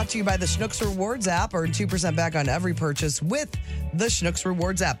is brought to you by the Schnucks Rewards app. Earn 2% back on every purchase with the Schnucks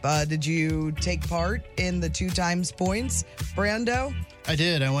Rewards app. Did you take part in the 2 times points, Brando? I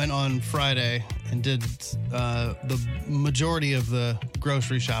did. I went on Friday and did the majority of the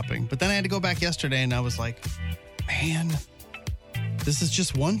grocery shopping. But then I had to go back yesterday, and I was like, man, this is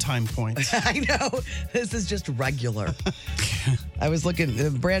just one-time points. I know. This is just regular. I was looking,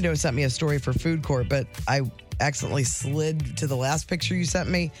 Brando sent me a story for Food Court, but I accidentally slid to the last picture you sent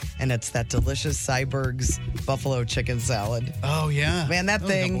me, and it's that delicious Cyberg's buffalo chicken salad. Oh, yeah. Man, that was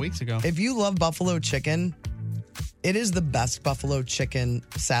a thing, couple weeks ago. If you love buffalo chicken, it is the best buffalo chicken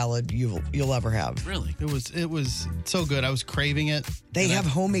salad you'll ever have. Really? It was so good. I was craving it. They have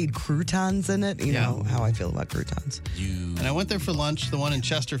homemade croutons in it. You know how I feel about croutons. And I went there for lunch, the one in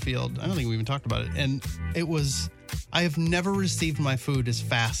Chesterfield. I don't think we even talked about it. And I have never received my food as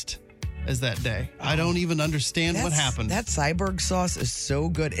fast as that day. I don't even understand what happened. That Cyberg sauce is so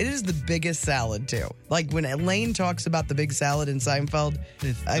good. It is the biggest salad, too. Like when Elaine talks about the big salad in Seinfeld,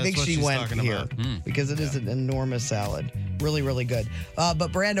 I think what she she's went talking here about. because it is an enormous salad. Really, really good.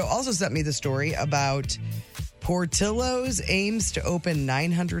 But Brando also sent me the story about Portillo's aims to open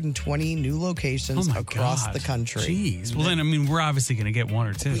 920 new locations across the country. Jeez. Well, then, I mean, we're obviously going to get 1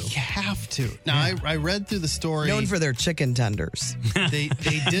 or 2. We have to. Now, I read through the story. Known for their chicken tenders. They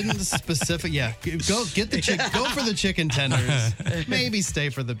didn't specific. Yeah, go get the go for the chicken tenders. Maybe stay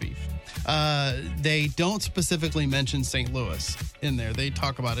for the beef. They don't specifically mention St. Louis in there. They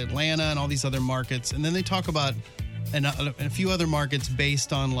talk about Atlanta and all these other markets, and then they talk about a few other markets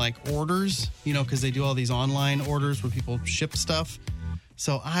based on like orders, because they do all these online orders where people ship stuff.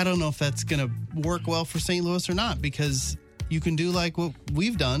 So I don't know if that's going to work well for St. Louis or not, because you can do like what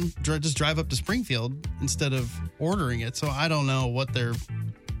we've done, just drive up to Springfield instead of ordering it. So I don't know what their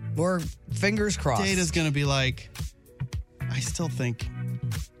fingers crossed data's going to be like. I still think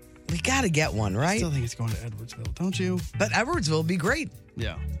we got to get one, right? I still think it's going to Edwardsville, don't you? But Edwardsville would be great.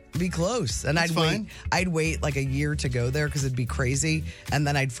 Yeah. Be close. And I'd wait like a year to go there because it'd be crazy, and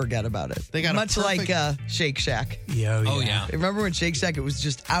then I'd forget about it. They got much like Shake Shack. Yeah. Oh, yeah. Remember when Shake Shack, it was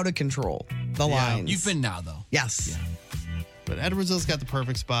just out of control. The lines. You've been now, though. Yes. Yeah. But Edwardsville's got the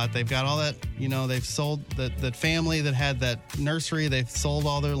perfect spot. They've got all that, they've sold that family that had that nursery. They've sold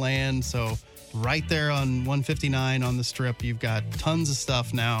all their land. So right there on 159 on the strip, you've got tons of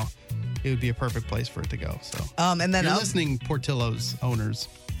stuff now. It would be a perfect place for it to go. So, and then you're listening, Portillo's owners,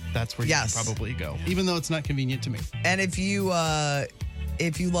 that's where you should probably go, even though it's not convenient to me. And if you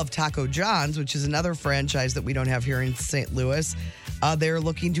love Taco John's, which is another franchise that we don't have here in St. Louis, they're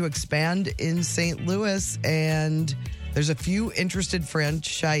looking to expand in St. Louis, and there's a few interested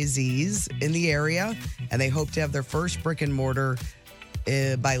franchisees in the area, and they hope to have their first brick and mortar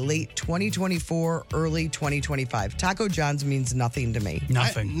by late 2024, early 2025. Taco John's means nothing to me.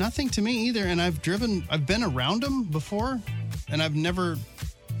 Nothing to me either. And I've been around them before, and I've never.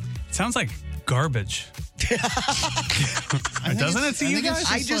 It sounds like garbage. Doesn't it to you guys?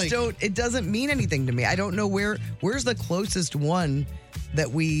 I just don't. It doesn't mean anything to me. I don't know where's the closest one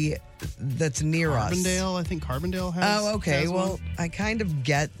that's near us. Carbondale, I think Carbondale has. Oh, okay. Has Well, one. I kind of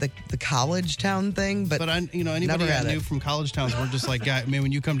get the college town thing, but anybody I knew from college towns were just like, man,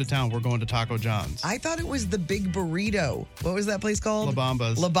 when you come to town, we're going to Taco John's. I thought it was the big burrito. What was that place called? La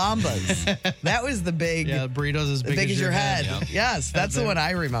Bamba's. La Bamba's. That was the big. Yeah, burritos as big as your head. Yeah. Yes, that's the one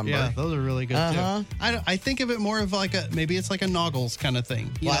I remember. Yeah, those are really good too. I think of it more of like maybe it's like a Noggles kind of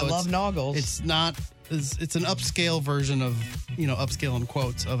thing. I love Noggles. It's not. It's an upscale version of, upscale in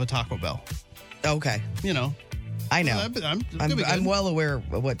quotes, of a Taco Bell. Okay. I know. I'm well aware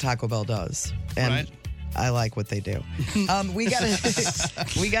of what Taco Bell does. And right. I like what they do.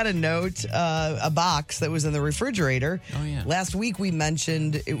 We got a note, a box that was in the refrigerator. Oh, yeah. Last week we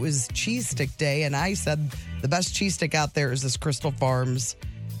mentioned it was Cheese Stick Day, and I said the best cheese stick out there is this Crystal Farms,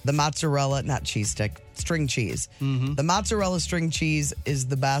 the mozzarella, not cheese stick, string cheese. Mm-hmm. The mozzarella string cheese is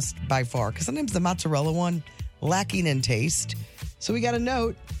the best by far, because sometimes the mozzarella one, lacking in taste. So we got a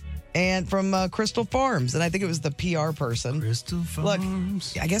note and from Crystal Farms, and I think it was the PR person. Crystal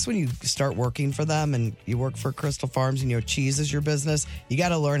Farms. Look, I guess when you start working for them and you work for Crystal Farms and cheese is your business, you got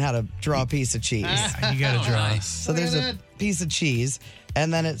to learn how to draw a piece of cheese. You got to draw. Nice. So there's a piece of cheese,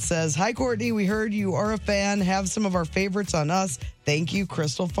 and then it says, "Hi, Courtney, we heard you are a fan. Have some of our favorites on us. Thank you,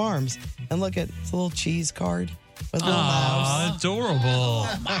 Crystal Farms." And look at it's a little cheese card with a little mouse. Adorable.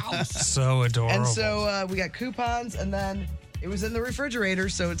 So adorable. And so we got coupons, and then It was in the refrigerator,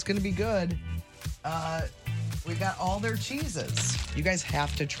 so it's going to be good. We got all their cheeses. You guys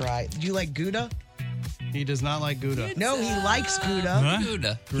have to try. Do you like Gouda? He does not like Gouda. No, he likes Gouda. Huh?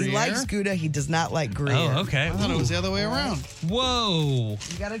 Gouda. He Gruyere? likes Gouda. He does not like Gruyere. Oh, okay. I thought it was the other way around. Whoa.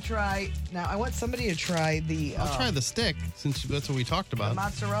 You got to try. Now, I want somebody to try the I'll try the stick since that's what we talked about.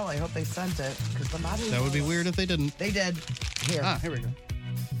 mozzarella. I hope they sent it. 'Cause the mozzarella. That would be weird if they didn't. They did. Here. Here we go.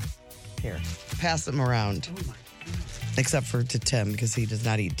 Here. Pass them around. Except for to Tim, because he does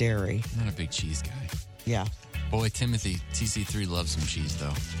not eat dairy. I'm not a big cheese guy. Yeah. Boy, Timothy, TC3 loves some cheese,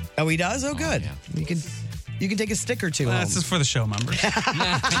 though. Oh, he does? Oh, good. yeah. You can take a stick or two home. That's just for the show members.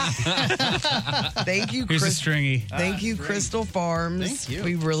 Thank you, Here's a Chris. stringy. Thank you, Crystal Farms. Thank you.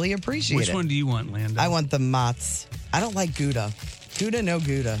 We really appreciate Which it. one do you want, Lando? I want the Mott's. I don't like Gouda. Gouda, no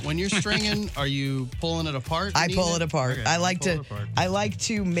Gouda. When you're stringing, are you pulling it apart? I and pull eating it apart. Okay, I you like pull to. it apart. I like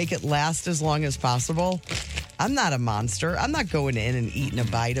to make it last as long as possible. I'm not a monster. I'm not going in and eating a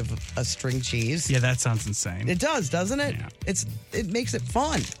bite of a string cheese. Yeah, that sounds insane. It does, doesn't it? Yeah. It makes it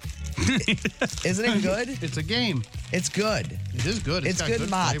fun. Isn't it good? It's a game. It's good. It is good. It's got good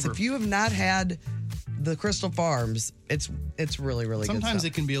Mott's. flavor. If you have not had the Crystal Farms, it's really, really good Sometimes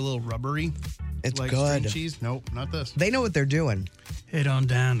stuff. it can be a little rubbery. It's like good. string cheese. Nope, not this. They know what they're doing. Head on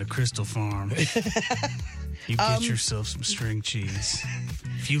down to Crystal Farm. You get yourself some string cheese.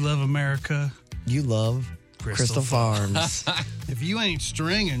 If you love America, You love Crystal Farms. If you ain't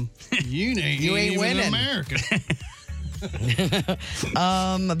stringing, you ain't even winning. American. The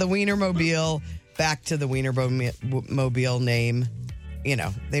Wienermobile, back to the Wienermobile name. You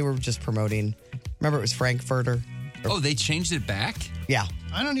know, they were just promoting. Remember, it was Frankfurter. Oh, they changed it back? Yeah,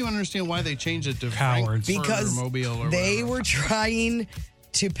 I don't even understand why they changed it to Cowards. because Mobile or they whatever. were trying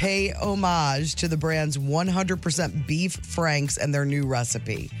to pay homage to the brand's 100% beef franks and their new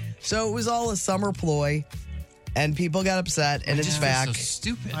recipe. So it was all a summer ploy, and people got upset, and it's back. So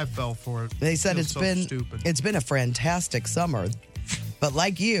stupid. I fell for it. They said Feels stupid. it's been a fantastic summer, but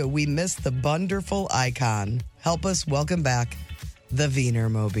like you, we missed the wonderful icon. Help us welcome back the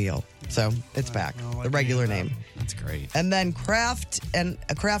Wienermobile. So it's back, I don't like the regular any of name. That's great. And then Kraft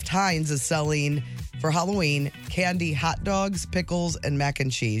Heinz is selling for Halloween candy hot dogs, pickles, and mac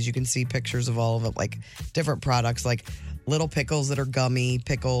and cheese. You can see pictures of all of it, like different products, like little pickles that are gummy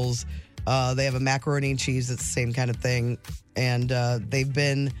pickles. They have a macaroni and cheese that's the same kind of thing. And they've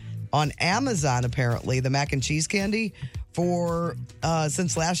been on Amazon, apparently, the mac and cheese candy for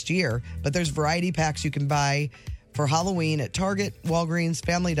since last year. But there's variety packs you can buy for Halloween at Target, Walgreens,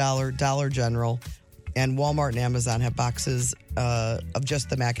 Family Dollar, Dollar General, and Walmart and Amazon have boxes of just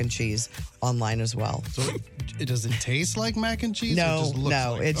the mac and cheese online as well. So it doesn't taste like mac and cheese? It No, just looks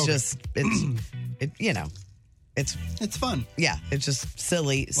no, like- it's okay. just it's It's fun. yeah, it's just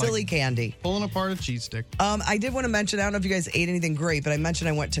silly candy. Pulling apart a cheese stick. I did want to mention, I don't know if you guys ate anything great, but I mentioned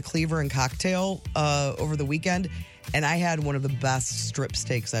I went to Cleaver and Cocktail over the weekend, and I had one of the best strip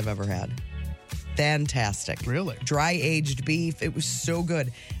steaks I've ever had. Fantastic. Really? Dry aged beef. It was so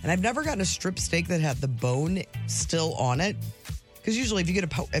good. And I've never gotten a strip steak that had the bone still on it. Because usually if you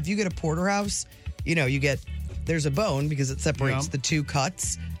get a porterhouse, you know, there's a bone because it separates Yeah. the two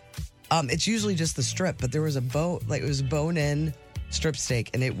cuts. It's usually just the strip, but there was a bone, like it was a bone-in strip steak,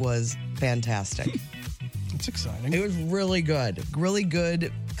 and it was fantastic. It's exciting. It was really good. Really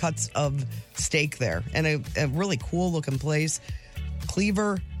good cuts of steak there, and a really cool-looking place.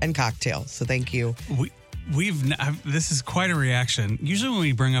 Cleaver and Cocktail. So thank you. This is quite a reaction. Usually when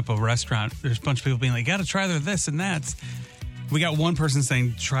we bring up a restaurant, there's a bunch of people being like, got to try their this and that. We got one person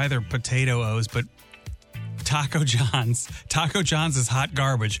saying, try their potato O's, but Taco John's is hot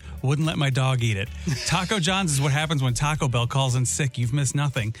garbage. Wouldn't let my dog eat it. Taco John's is what happens when Taco Bell calls in sick. You've missed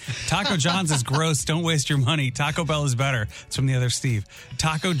nothing. Taco John's is gross. Don't waste your money. Taco Bell is better. It's from the other Steve.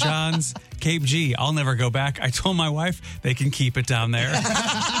 Taco John's, Cape G. I'll never go back. I told my wife they can keep it down there.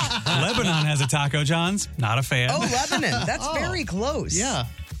 Lebanon has a Taco John's. Not a fan. Oh, Lebanon. That's very close. Yeah.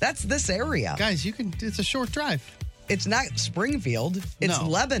 That's this area. Guys, it's a short drive. It's not Springfield. It's No.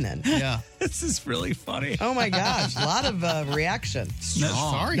 Lebanon. Yeah. This is really funny. Oh, my gosh. A lot of reaction.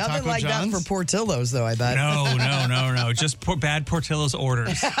 Sorry, Nothing Taco like John's. that for Portillo's, though, I bet. No. Just bad Portillo's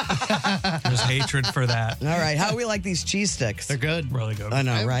orders. There's hatred for that. All right. How do we like these cheese sticks? They're good. Really good. I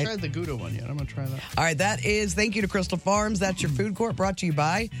know, I haven't right? tried the Gouda one yet. I'm going to try that. All right. That is thank you to Crystal Farms. That's your food court brought to you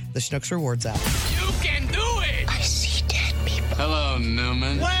by the Schnucks Rewards app. You can do it! I see dead people. Hello,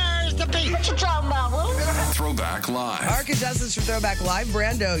 Newman. Where's the beat. What you talking about, Will? Throwback Live. Our contestants for Throwback Live,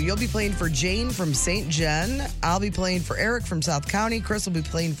 Brando, you'll be playing for Jane from St. Jen. I'll be playing for Eric from South County. Chris will be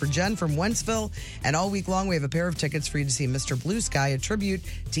playing for Jen from Wentzville. And all week long, we have a pair of tickets for you to see Mr. Blue Sky, a tribute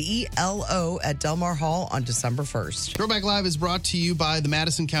to ELO at Delmar Hall on December 1st. Throwback Live is brought to you by the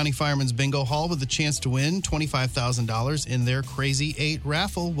Madison County Firemen's Bingo Hall with a chance to win $25,000 in their Crazy 8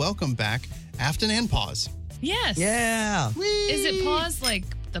 raffle. Welcome back, Afton and Pause. Yes. Yeah. Is it pause like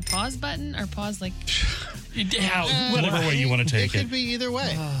the pause button or pause like Whatever way you want to take It it. could be either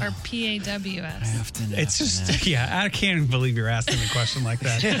way. or PAWS? It's just, I can't believe you're asking a question like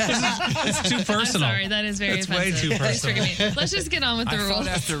that. It's too personal. I'm sorry, that is very It's way offensive. too Please personal. forgive me. Let's just get on with the I rules. thought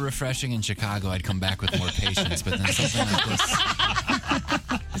after refreshing in Chicago, I'd come back with more patience, but then something like this.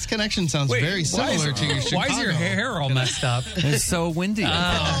 This connection sounds very similar to your Chicago. Why is your hair all messed up? It's so windy.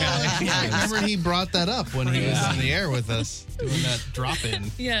 I remember he brought that up when he was on the air with us doing that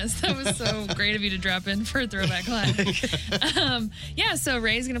drop-in. Yes, that was so great of you to drop in for Throwback Live. So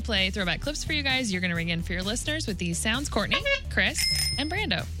Ray's going to play throwback clips for you guys. You're going to ring in for your listeners with these sounds. Courtney, Chris, and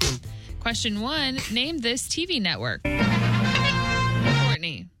Brando. Question 1, name this TV network.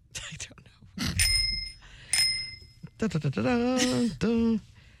 Courtney. I don't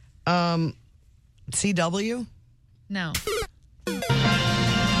know. CW? No.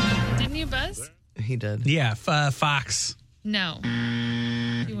 Didn't you buzz? He did. Yeah, Fox. No. Do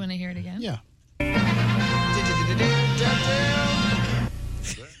you want to hear it again? Yeah.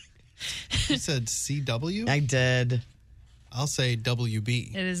 You said CW? I did. I'll say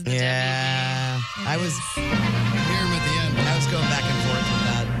WB. It is the Yeah. WB. I was Hear him at the end. I was going back and forth with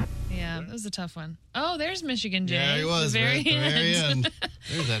that. Yeah, that was a tough one. Oh, there's Michigan J. Yeah, he was The very right at the very end. end.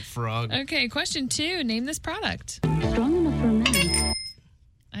 There's that frog. Okay, question 2. Name this product. Strong enough for a man,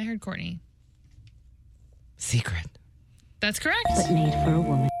 I heard Courtney. Secret. That's correct. but made for a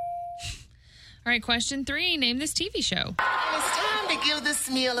woman. All right, question 3. Name this TV show. It's time to give this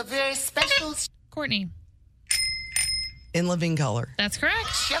meal a very special Courtney. In Living Color. That's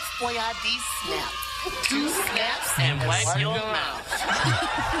correct. Chef Boyardee snap. 2 snaps and wipe your mouth.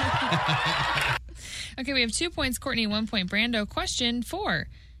 Okay, we have 2 points, Courtney, 1 point, Brando. Question 4.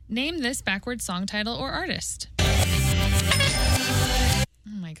 Name this backward song title or artist. Oh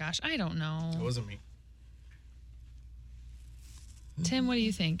my gosh, I don't know. It wasn't me. Tim, what do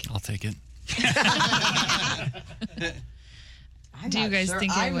you think? I'll take it. Do you guys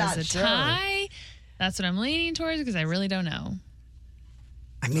think it was a sure. tie? That's what I'm leaning towards because I really don't know.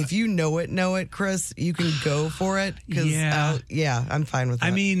 I mean, if you know it, Chris, you can go for it. Yeah. I'm fine with that.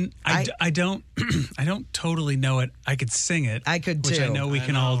 I mean, I don't I don't totally know it. I could sing it. I could which too. I know we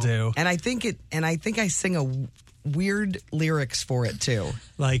can all do. And I think I sing a weird lyrics for it too.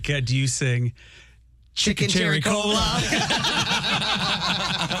 Like, do you sing Chicken Cherry Cola?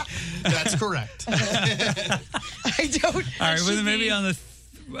 That's correct. I don't. All right, well, then maybe on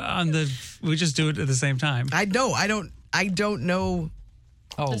the we just do it at the same time. I don't know.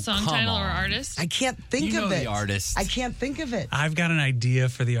 Oh, The song come title or on. artist? I can't think You of know it. the artist. I can't think of it. I've got an idea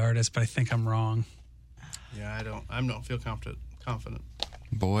for the artist, but I think I'm wrong. Yeah, I don't feel confident.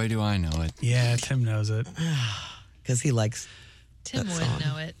 Boy, do I know it. Yeah, Tim knows it. Because he likes. Tim that would song.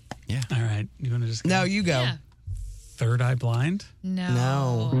 know it. Yeah. All right, you want to just go? No, you go. Yeah. Third Eye Blind?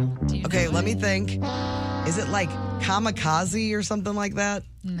 No. Do you Okay, know? let me think. Is it like Kamikaze or something like that?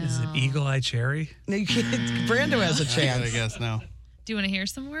 No. Is it Eagle Eye Cherry? No, you can't. Brando has a I chance. guess now. Do you want to hear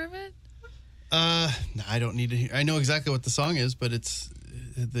some more of it? No, I don't need to hear. I know exactly what the song is, but it's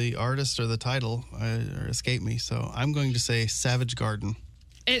the artist or the title or escape me. So I'm going to say Savage Garden.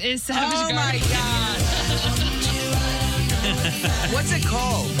 It is Savage Oh Garden. my God. What's it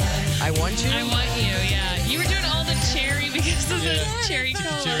called? I Want You? I Want You, yeah. You were doing all the cherry because of the cherry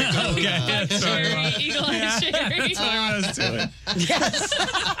color. Okay, that's what I was. Cherry, Eagle Eye Cherry. That's what I was doing. Yes.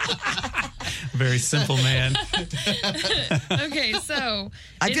 Very simple man. Okay, so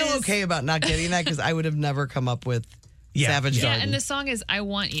I it feel is- okay about not getting that because I would have never come up with Savage Yeah, Garden. and the song is I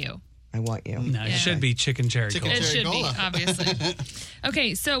Want You. I Want You. No, it Yeah. should be Chicken Cherry Chicken Cola. It Cherry should be, Cola. obviously.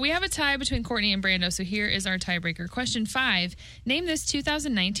 Okay, so we have a tie between Courtney and Brando, so here is our tiebreaker. Question 5. Name this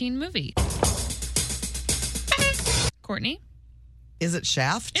 2019 movie. Courtney? Is it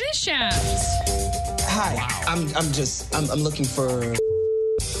Shaft? It is Shaft. Hi, I'm looking for.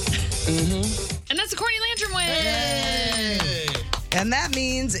 And that's a Courtney Lantern win. And that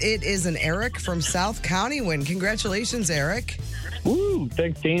means it is an Eric from South County win. Congratulations, Eric. Woo,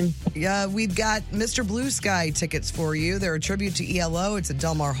 thanks, team. Yeah, we've got Mr. Blue Sky tickets for you. They're a tribute to ELO. It's at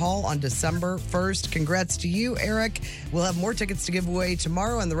Del Mar Hall on December 1st. Congrats to you, Eric. We'll have more tickets to give away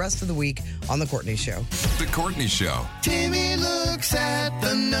tomorrow and the rest of the week on The Courtney Show. The Courtney Show. Timmy looks at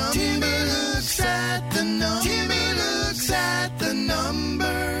the number. Timmy looks at the number. Timmy looks at the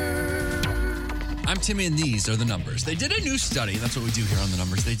number. I'm Timmy, and these are the numbers. They did a new study. That's what we do here on the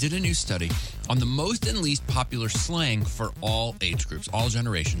numbers. They did a new study on the most and least popular slang for all age groups, all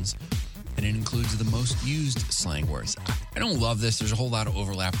generations, and it includes the most used slang words. I don't love this. There's a whole lot of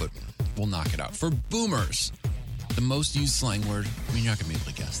overlap, but we'll knock it out. For boomers, the most used slang word, I mean, you're not going to be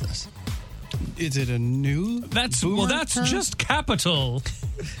able to guess this. Is it a new? That's term? just capital.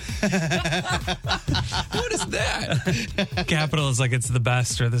 What is that? Capital is like it's the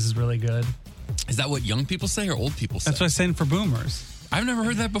best or this is really good. Is that what young people say or old people say? That's what I'm saying for boomers. I've never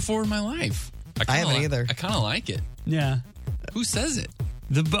heard that before in my life. I haven't either. I kind of like it. Yeah. Who says it?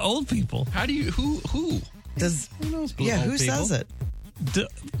 The old people. How do you, who? Does, yeah, who says it?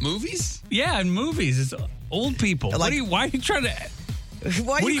 Movies? Yeah, in movies. It's old people. Like- Why are you trying to...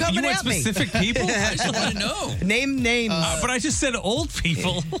 Why are you coming you want at me? specific people? I just want to know. Name names. But I just said old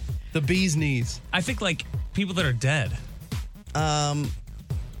people. The bee's knees. I think like people that are dead.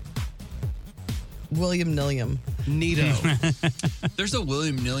 William Nilliam. Nito. There's a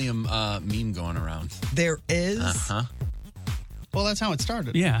William Nilliam meme going around. There is. Uh-huh. Well, that's how it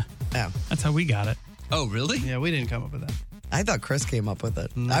started. Yeah. Oh. That's how we got it. Oh, really? Yeah, we didn't come up with that. I thought Chris came up with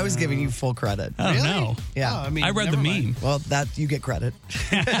it. I was giving you full credit. Oh, Really? no. Yeah. Oh, I mean, I read the never meme. mind. Well, that you get credit.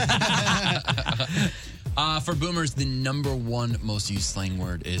 For boomers, the number one most used slang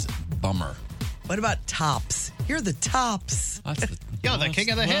word is bummer. What about tops? You're the tops. That's the, Yo, the king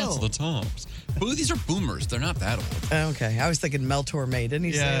of the hill. That's the tops. Boo, these are boomers. They're not that old. Okay. I was thinking Mel Torme. Didn't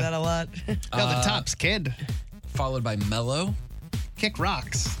he say Yeah. that a lot? Yo, the tops, kid. Followed by mellow Kick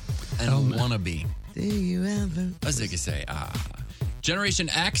rocks. and wannabe. Do you ever? As they could say, Generation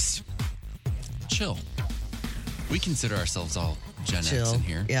X, chill. We consider ourselves all Gen X Chill. in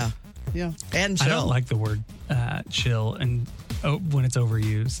here. Yeah. Yeah. And chill. I don't like the word chill and when it's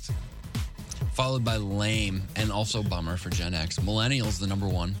overused. Followed by lame and also bummer for Gen X. Millennials, the number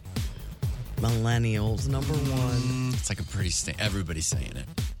one. Millennials, number one. It's like a pretty everybody's saying it.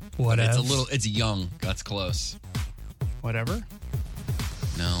 What But else? it's young. That's close. Whatever.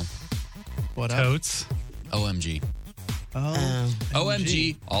 No. What up? Totes. OMG. Oh.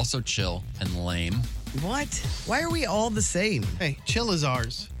 OMG, also chill and lame. What? Why are we all the same? Hey, chill is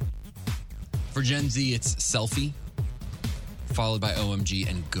ours. For Gen Z, it's selfie, followed by OMG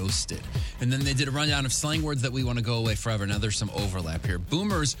and ghosted. And then they did a rundown of slang words that we want to go away forever. Now there's some overlap here.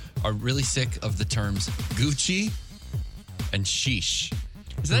 Boomers are really sick of the terms Gucci and sheesh.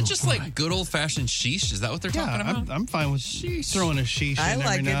 Is that just like good old fashioned sheesh? Is that what they're talking Yeah, about? I'm fine with throwing a sheesh I in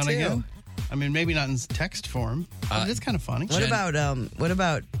like every now it and too. again. I mean, maybe not in text form, but it's kind of funny. What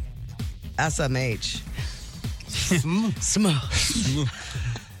about SMH?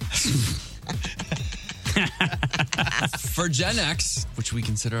 For Gen X, which we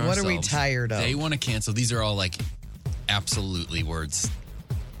consider What ourselves, are we tired of? They want to cancel. These are all like absolutely words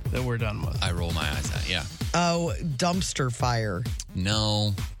that we're done with. I roll my eyes at. Yeah. Oh, dumpster fire.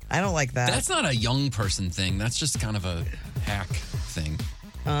 No. I don't like that. That's not a young person thing. That's just kind of a hack thing.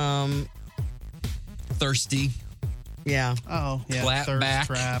 Thirsty. Yeah. Oh, yeah. Clap thirst back.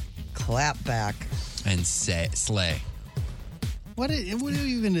 trap. Clap back. And slay. What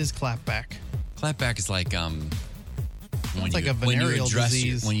even is clap back? Clap back is like when It's like you, a venereal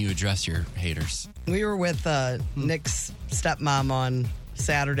disease. when you address your haters. We were with Nick's stepmom on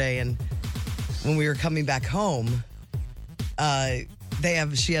Saturday, and when we were coming back home,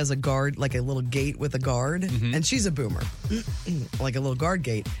 she has a guard, like a little gate with a guard, and she's a boomer, like a little guard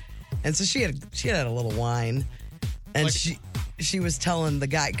gate. And so she had a little wine, and she was telling the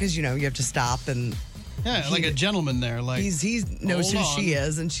guy, because you have to stop, and Yeah, like a gentleman there. Like he knows who hold on. she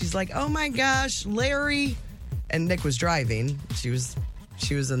is, and she's like, "Oh my gosh, Larry!" And Nick was driving. She was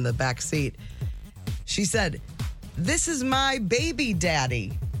in the back seat. She said, "This is my baby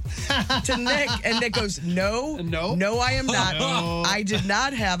daddy." To Nick, and Nick goes, no, I am not. No. I did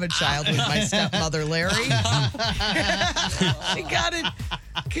not have a child with my stepmother, Larry. She got it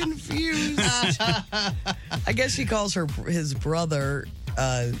confused. I guess she calls his brother,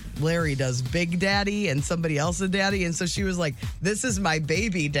 Larry does, Big Daddy, and somebody else a daddy, and so she was like, "This is my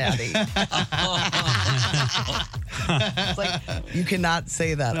baby daddy." It's like, you cannot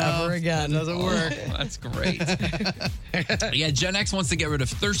say that ever again. That doesn't work. Oh, that's great. Yeah, Gen X wants to get rid of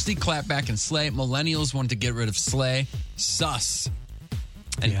thirsty, clapback, and slay. Millennials want to get rid of slay, sus.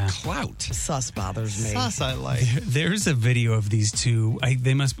 and clout. Sus bothers me. Sus I like. There's a video of these two.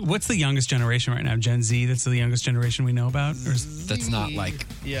 They must. What's the youngest generation right now? Gen Z. That's the youngest generation we know about. Or that's not like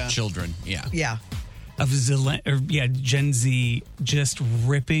children. Yeah. Yeah. Of Gen Z just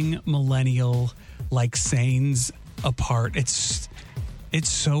ripping millennial like sayings apart. It's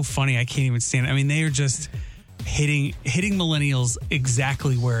so funny. I can't even stand it. I mean, they are just hitting millennials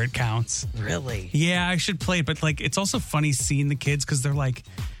exactly where it counts. Really? Yeah, I should play it, but like it's also funny seeing the kids because they're like,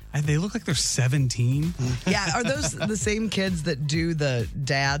 they look like they're 17. Yeah, are those the same kids that do the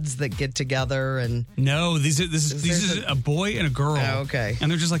dads that get together and? No, these are a boy and a girl. Oh, okay. And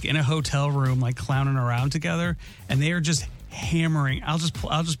they're just like in a hotel room, like clowning around together, and they are just hammering. I'll just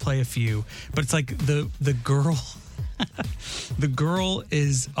play a few, but it's like the girl, the girl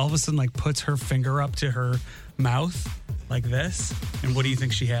is all of a sudden like puts her finger up to her mouth like this, and what do you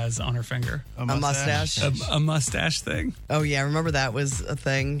think she has on her finger? A mustache. A mustache thing. Oh yeah, remember that was a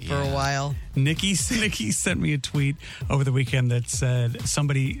thing for a while. Nikki sent me a tweet over the weekend that said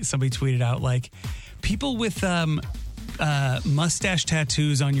somebody tweeted out like, people with mustache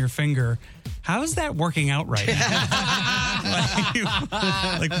tattoos on your finger, how is that working out right now?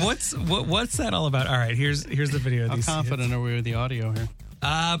 like what's that all about? All right, here's the video. How confident are we with the audio here?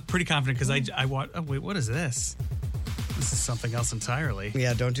 Pretty confident because I watch. Oh wait, what is this? This is something else entirely.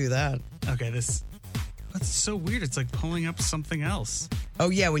 Yeah, don't do that. Okay, that's so weird. It's like pulling up something else. Oh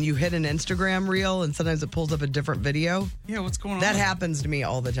yeah, when you hit an Instagram reel and sometimes it pulls up a different video. Yeah, what's going on? That happens to me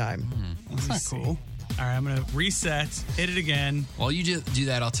all the time. That's not cool. All right, I'm going to reset, hit it again. While you do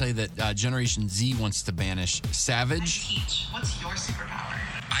that, I'll tell you that Generation Z wants to banish Savage. Teach, what's your superpower?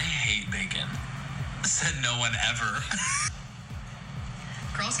 I hate bacon. Said no one ever.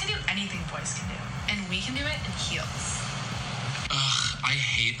 Girls can do anything boys can do, and we can do it in heels. Ugh, I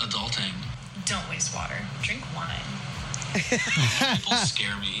hate adulting. Don't waste water. Drink wine. People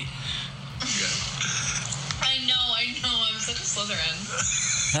scare me. I know. I'm such a Slytherin.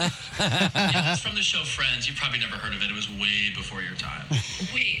 Yeah, it's from the show Friends. You probably never heard of it. It was way before your time.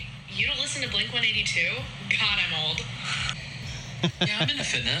 Wait, you don't listen to Blink 182? God, I'm old. Yeah, I'm into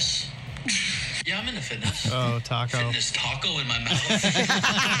fitness. Oh, taco. Fitness taco in my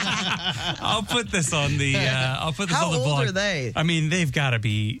mouth. I'll put this on the. I'll put this How on the vlog. old are they? I mean, they've got to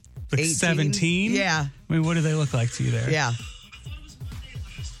be like 17. Yeah. I mean, what do they look like to you there? Yeah.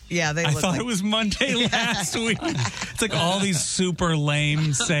 Yeah, they I look thought like... it was Monday last week. It's like all these super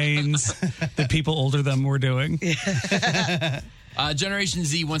lame sayings that people older than them were doing. Generation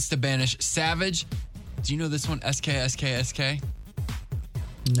Z wants to banish Savage. Do you know this one? SK.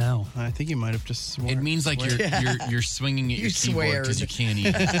 No. I think you might have just sworn. It means like you're swinging at your keyboard because you can't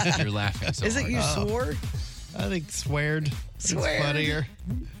eat. You're laughing so Is it hard. you swore? I think sweared. Sweared. It's funnier.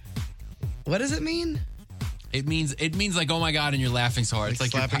 What does it mean? It means like, oh my God, and you're laughing so hard. Like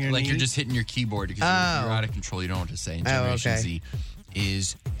It's slapping your knee? you're just hitting your keyboard because you're out of control. You don't know what to say. And Generation Z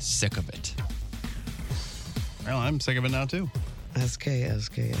is sick of it. Well, I'm sick of it now too. SK.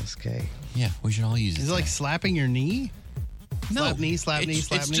 Yeah, we should all use it. Is it like slapping your knee? No. Slap knee, slap knee,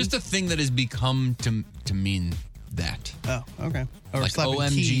 slap It's knee? just a thing that has become to mean that. Oh, okay. Or Like slapping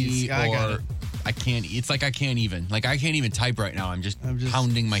OMG keys. I got or it. I can't. It's like I can't even type right now. I'm just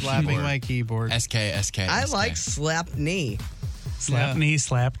pounding my slapping keyboard. my keyboard. SK. I like slap knee. Slap knee,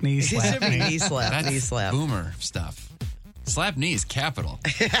 slap knee, It slap should be knee. knee slap, That's knee slap. boomer stuff. Slap knee is capital.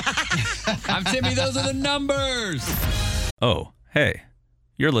 I'm Timmy. Those are the numbers. Oh, hey,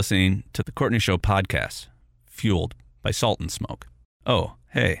 you're listening to the Courtney Show podcast, fueled by Salt and Smoke. Oh,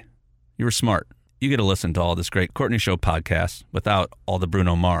 hey, you were smart. You get to listen to all this great Courtney Show podcast without all the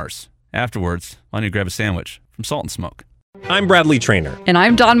Bruno Mars. Afterwards, why don't you grab a sandwich from Salt and Smoke? I'm Bradley Trainer. And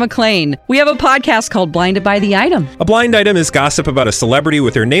I'm Don McClain. We have a podcast called Blinded by the Item. A blind item is gossip about a celebrity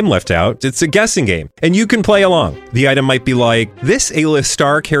with their name left out. It's a guessing game, and you can play along. The item might be like, this A-list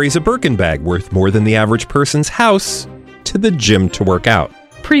star carries a Birkin bag worth more than the average person's house to the gym to work out.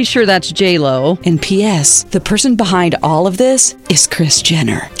 Pretty sure that's J-Lo. And P.S. the person behind all of this is Kris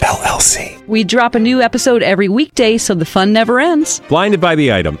Jenner, LLC. We drop a new episode every weekday so the fun never ends. Blinded by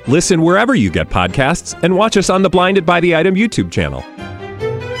the Item. Listen wherever you get podcasts and watch us on the Blinded by the Item YouTube channel.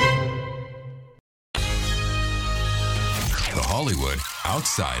 The Hollywood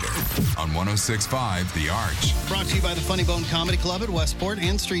Outsider on 106.5 The Arch. Brought to you by the Funny Bone Comedy Club at Westport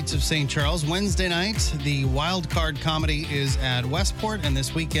and Streets of St. Charles. Wednesday night, the Wild Card Comedy is at Westport, and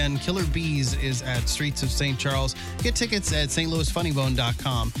this weekend, Killer Bees is at Streets of St. Charles. Get tickets at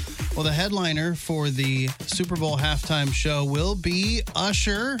stlouisfunnybone.com. Well, the headliner for the Super Bowl halftime show will be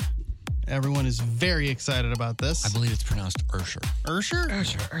Usher. Everyone is very excited about this. I believe it's pronounced Ursher. Ursher?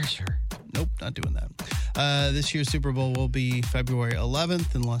 Ursher. Nope, not doing that. This year's Super Bowl will be February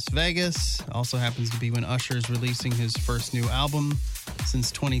 11th in Las Vegas. Also happens to be when Usher is releasing his first new album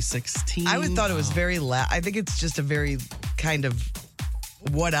since 2016. I would thought it was very I think it's just a very kind of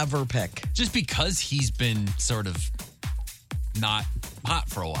whatever pick. Just because he's been sort of not hot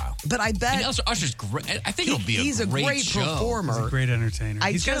for a while. But I bet and Usher's great. I think it'll be he's a great show. performer. He's a great entertainer.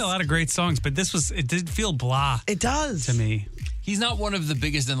 He's got a lot of great songs, but it did feel blah. It does to me. He's not one of the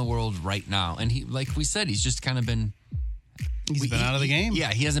biggest in the world right now, and he, like we said, he's just kind of been. He's been out of the game.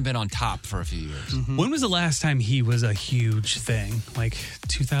 Yeah, he hasn't been on top for a few years. Mm-hmm. When was the last time he was a huge thing? Like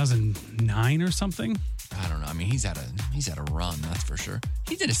 2009 or something? I don't know. I mean, he's had a run, that's for sure.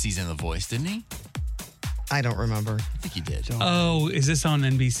 He did a season of The Voice, didn't he? I don't remember. I think he did. Oh, is this on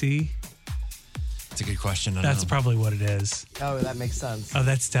NBC? That's a good question. That's probably what it is. Oh, that makes sense. Oh,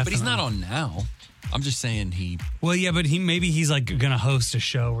 that's definitely. But he's not on now. I'm just saying he. Well, yeah, but maybe he's like going to host a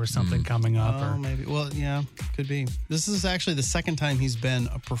show or something coming up. Oh, maybe. Well, yeah, could be. This is actually the second time he's been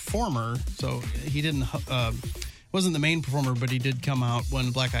a performer. So he didn't. Wasn't the main performer, but he did come out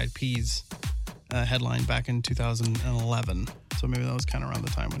when Black Eyed Peas headlined back in 2011. So maybe that was kind of around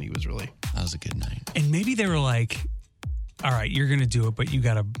the time when he was really. That was a good night. And maybe they were like, all right, you're going to do it, but we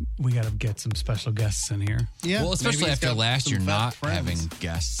got to get some special guests in here. Yeah. Well, especially after last year not friends. having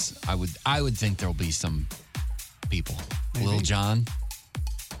guests, I would think there'll be some people. Maybe. Lil Jon.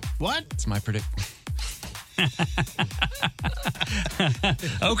 What? It's my prediction.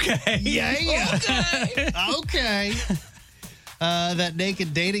 Okay. Yeah. Okay. That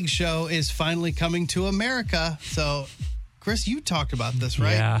naked dating show is finally coming to America. So, Chris, you talked about this,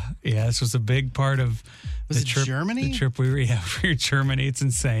 right? Yeah. This was a big part of the trip. Germany? The trip we were for Germany. It's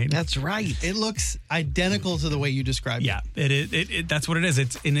insane. That's right. It looks identical to the way you described it. It that's what it is.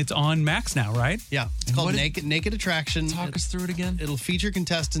 It's on Max now, right? Yeah. It's called Naked Attraction. Talk us through it again. It'll feature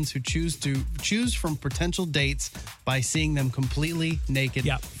contestants who choose from potential dates by seeing them completely naked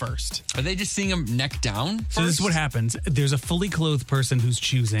first. Are they just seeing them neck down first? So this is what happens. There's a fully clothed person who's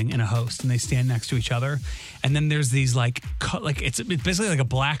choosing and a host, and they stand next to each other. And then there's these it's basically like a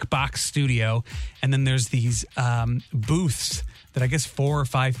black box studio, and then there's these booths that I guess 4 or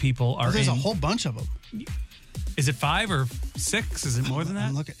 5 people are in. There's a whole bunch of them. Is it 5 or 6? Is it more than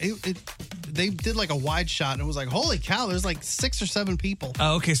that? They did like a wide shot, and it was like, holy cow, there's like 6 or 7 people.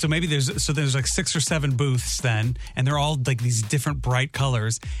 Oh, okay. So maybe there's like 6 or 7 booths then, and they're all like these different bright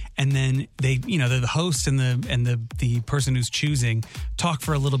colors. And then they're the host and the person who's choosing talk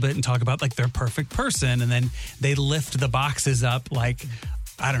for a little bit and talk about like their perfect person, and then they lift the boxes up like,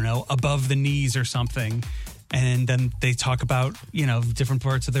 I don't know, above the knees or something. And then they talk about, different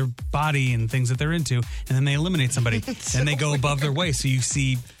parts of their body and things that they're into. And then they eliminate somebody. And they go above their waist. So you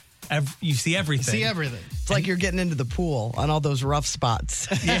see everything. You see everything. It's like you're getting into the pool on all those rough spots.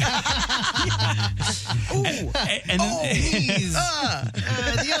 Yeah. Ooh. And then, knees.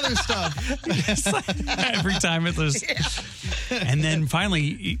 The other stuff. Yes, every time it was. And then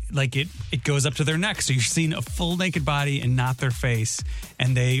finally, like it goes up to their neck. So you're seeing a full naked body and not their face.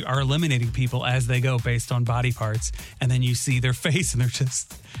 And they are eliminating people as they go based on body parts. And then you see their face and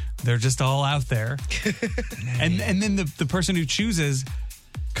they're just all out there. and then the person who chooses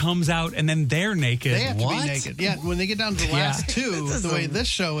comes out and then they're naked. They have to be naked. Yeah, when they get down to the last 2, the way this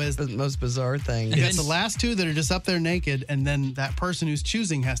show is. The most bizarre thing. It's the last 2 that are just up there naked, and then that person who's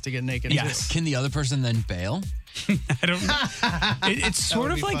choosing has to get naked. Yes. Too. Can the other person then bail? I don't know. It's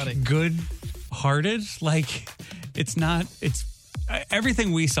sort of like funny. good-hearted. Like, it's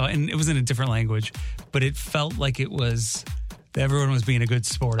everything we saw, and it was in a different language, but it felt like it was... Everyone was being a good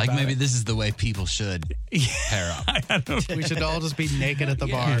sport. Like about maybe it. this is the way people should pair up. I don't know. We should all just be naked at the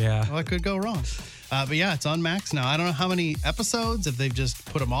bar. Yeah. What could go wrong? But yeah, it's on Max now. I don't know how many episodes, if they've just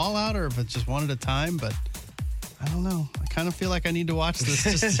put them all out or if it's just one at a time, but I don't know. I kind of feel like I need to watch this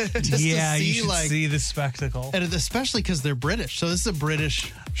just to see, you should see the spectacle. And especially because they're British. So this is a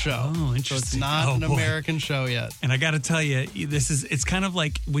British show. Oh, interesting. So it's not an American show yet. And I got to tell you, it's kind of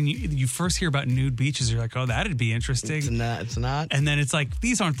like when you first hear about nude beaches, you're like, oh, that'd be interesting. It's not. And then it's like,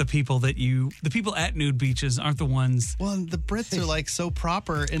 these aren't the people the people at nude beaches aren't the ones. Well, the Brits are like so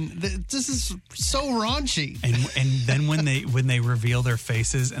proper, and this is so raunchy. And then when they reveal their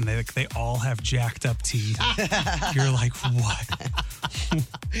faces and they all have jacked up teeth, you're like, what?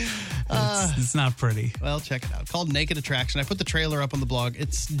 It's not pretty. Well, check it out. Called Naked Attraction. I put the trailer up on the blog.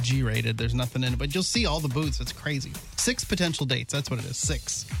 It's G-rated. There's nothing in it, but you'll see all the booths. It's crazy. 6 potential dates. That's what it is.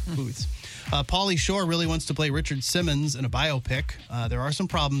 6 booths. Pauly Shore really wants to play Richard Simmons in a biopic. There are some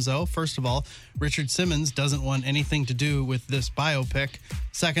problems, though. First of all, Richard Simmons doesn't want anything to do with this biopic.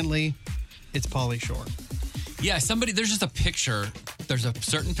 Secondly, it's Pauly Shore. Yeah, there's just a picture There's a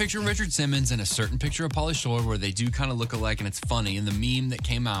certain picture of Richard Simmons and a certain picture of Pauly Shore where they do kind of look alike, and it's funny. And the meme that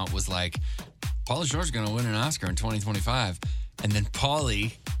came out was like, Pauly Shore's going to win an Oscar in 2025. And then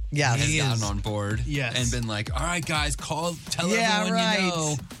Pauly has gotten on board and been like, all right, guys, tell everyone you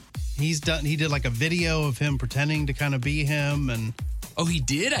know. He did like a video of him pretending to kind of be him. And oh, he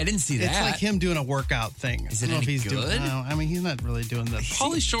did? I didn't see that. It's like him doing a workout thing. Is it any good? I mean, he's not really doing the...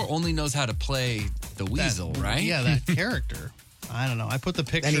 Pauly Shore only knows how to play the weasel, right? Yeah, that character. I don't know. I put the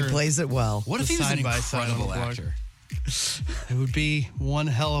picture... And he plays it well. What if he was an incredible actor? It would be one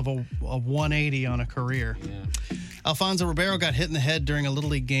hell of a 180 on a career. Yeah. Alfonso Ribeiro got hit in the head during a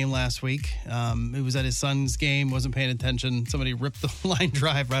Little League game last week. It was at his son's game, wasn't paying attention. Somebody ripped the line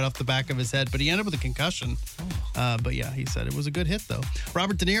drive right off the back of his head, but he ended up with a concussion. But yeah, he said it was a good hit, though.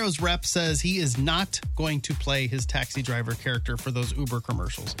 Robert De Niro's rep says he is not going to play his taxi driver character for those Uber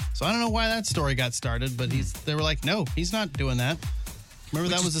commercials. So I don't know why that story got started, but they were like, no, he's not doing that.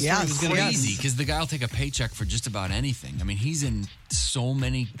 Remember, that was the story he was going to crazy because the guy will take a paycheck for just about anything. I mean, he's in so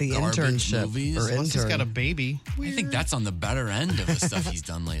many garbage movies. Plus he's got a baby. I think that's on the better end of the stuff he's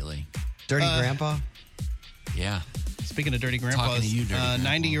done lately. Dirty Grandpa? Yeah. Speaking of Dirty Grandpas, Talking to you, Dirty Grandpa.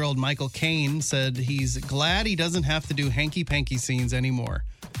 90-year-old Michael Caine said he's glad he doesn't have to do hanky-panky scenes anymore.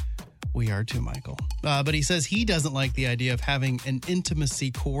 We are too, Michael. But he says he doesn't like the idea of having an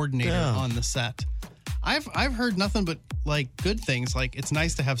intimacy coordinator on the set. I've heard nothing but like good things. Like it's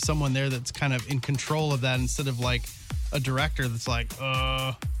nice to have someone there that's kind of in control of that instead of like a director that's like,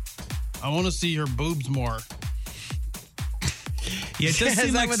 I want to see your boobs more. Yeah, it does Is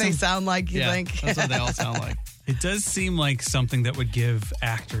seem that like what they sound like, you think? That's what they all sound like. It does seem like something that would give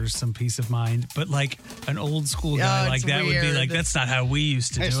actors some peace of mind, but like an old school guy like that would be like, that's not how we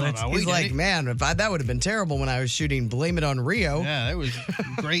used to do it. He's like, man, that would have been terrible when I was shooting Blame It on Rio. Yeah, there was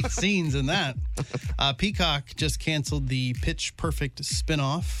great scenes in that. Peacock just canceled the Pitch Perfect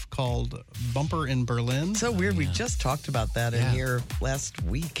spinoff called Bumper in Berlin. So weird. We just talked about that in here last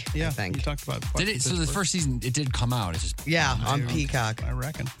week, I think. We talked about it. So the first season, it did come out. It's just on Peacock. I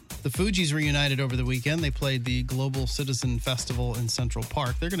reckon. The Fugees reunited over the weekend. They played the Global Citizen Festival in Central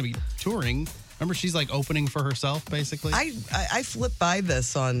Park. They're going to be touring. Remember, she's like opening for herself, basically. I flipped by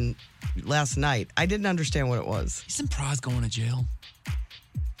this on last night. I didn't understand what it was. Isn't Praz going to jail?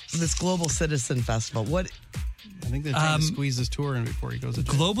 This Global Citizen Festival. What? I think they're trying to squeeze this tour in before he goes to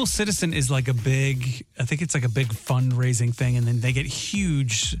jail. Global Citizen is like I think it's like a big fundraising thing, and then they get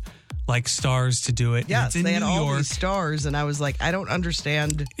huge like stars to do it. Yes, it's in they had New all York. these stars, and I was like, I don't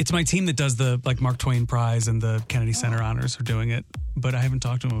understand. It's my team that does the like Mark Twain Prize and the Kennedy Center honors are doing it, but I haven't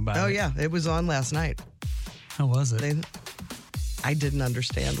talked to them about it. Oh yeah, it was on last night. How was it? I didn't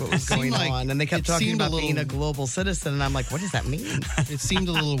understand what was going on, and they kept talking about being a global citizen, and I'm like, what does that mean? It seemed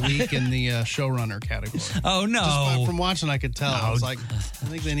a little weak in the showrunner category. Oh no! Just from watching, I could tell. I was like, I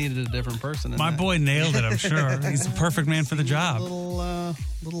think they needed a different person. My boy nailed it. I'm sure he's the perfect man for the job.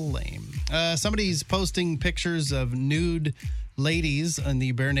 Little lame. Somebody's posting pictures of nude ladies on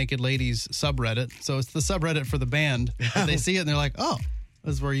the Bare Naked Ladies subreddit. So it's the subreddit for the band. They see it and they're like, oh,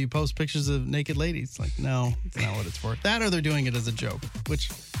 this is where you post pictures of naked ladies. Like, no, it's not what it's for. That or they're doing it as a joke, which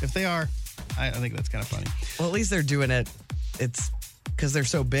if they are, I think that's kind of funny. Well, at least they're doing it. It's because they're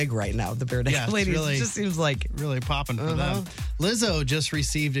so big right now, the Bare Naked Ladies. Really, it just seems like really popping for them. Lizzo just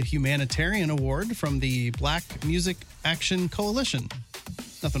received a humanitarian award from the Black Music Action Coalition.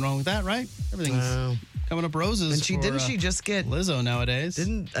 Nothing wrong with that, right? Everything's coming up roses. And didn't she just get Lizzo nowadays?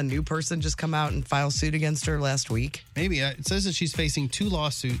 Didn't a new person just come out and file suit against her last week? Maybe. It says that she's facing 2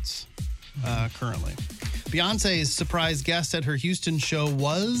 lawsuits currently. Beyonce's surprise guest at her Houston show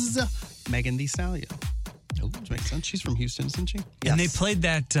was Megan Thee Stallion. Which makes sense. She's from Houston, isn't she? And they played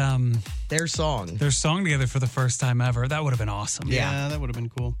that their song together for the first time ever. That would have been awesome. Yeah, that would have been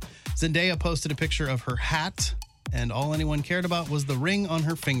cool. Zendaya posted a picture of her hat, and all anyone cared about was the ring on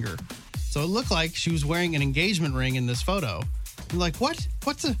her finger. So it looked like she was wearing an engagement ring in this photo. You're like, what?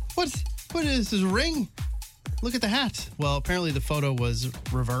 What is this ring? Look at the hat. Well, apparently the photo was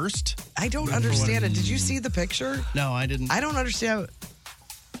reversed. I don't understand it. Did you see the picture? No, I didn't. I don't understand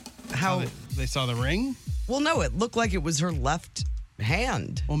how they saw the ring. Well, no, it looked like it was her left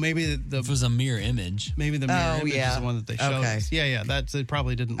hand. Well, maybe it was a mirror image. Maybe the mirror image is the one that they showed. Okay. Us. Yeah, that's it.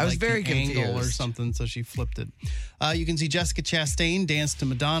 Probably didn't. I was like very the angle or confused. something, so she flipped it. You can see Jessica Chastain dance to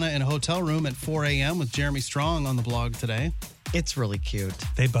Madonna in a hotel room at 4 a.m. with Jeremy Strong on the blog today. It's really cute.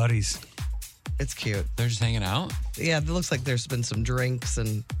 They buddies. It's cute. They're just hanging out. Yeah, it looks like there's been some drinks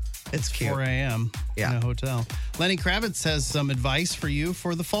and it's cute. 4 a.m. in a hotel. Lenny Kravitz has some advice for you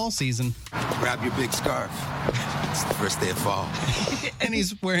for the fall season. Grab your big scarf. It's the first day of fall. And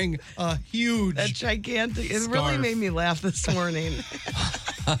he's wearing a huge, that gigantic. It scarf. really made me laugh this morning.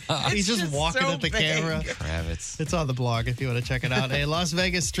 He's just walking so at the big. camera. Kravitz. It's on the blog if you want to check it out. A Las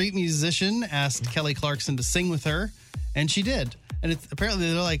Vegas street musician asked Kelly Clarkson to sing with her, and she did. And it's apparently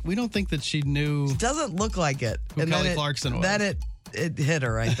they're like, we don't think that she knew. It doesn't look like it. Who Kelly Clarkson was. Then it hit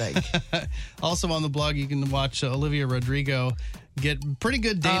her, I think. Also on the blog, you can watch Olivia Rodrigo get pretty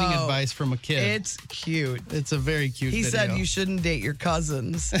good dating advice from a kid. It's cute. It's a very cute He video. said you shouldn't date your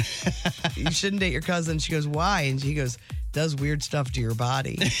cousins. You shouldn't date your cousins. She goes, why? And he goes, does weird stuff to your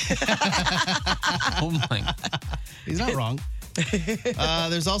body. Oh my. He's not wrong.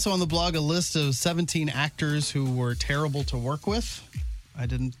 There's also on the blog a list of 17 actors who were terrible to work with. I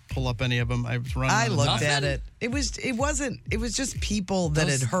didn't pull up any of them. I looked at it. It was just people that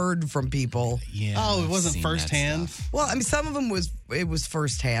had heard from people. Yeah. Oh, it wasn't firsthand. Well, I mean, some of them was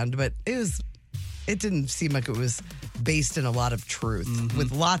firsthand, but it didn't seem like it was based in a lot of truth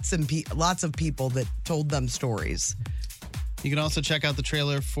with lots of people that told them stories. You can also check out the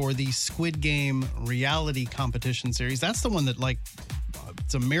trailer for the Squid Game reality competition series. That's the one that,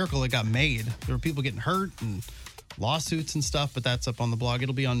 it's a miracle it got made. There were people getting hurt and lawsuits and stuff, but that's up on the blog.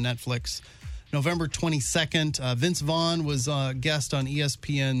 It'll be on Netflix November 22nd. Vince Vaughn was a guest on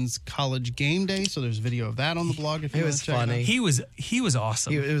ESPN's College Game Day, so there's video of that on the blog if you want to check it out. He was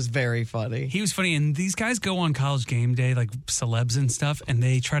awesome. It was very funny. He was funny, and these guys go on College Game Day, like celebs and stuff, and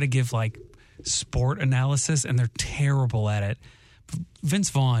they try to give sport analysis, and they're terrible at it. Vince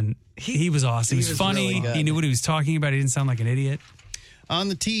Vaughn, he was awesome. He was funny. Really he knew what he was talking about. He didn't sound like an idiot. On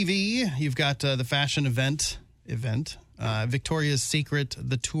the TV, you've got the fashion event, Victoria's Secret,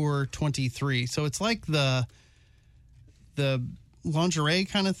 the Tour 23. So it's like the lingerie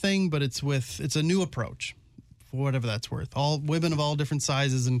kind of thing, but it's a new approach, for whatever that's worth. All women of all different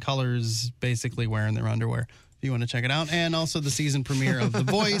sizes and colors basically wearing their underwear. If you want to check it out. And also the season premiere of The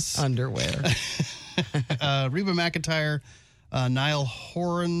Voice. Underwear. Reba McEntire, Niall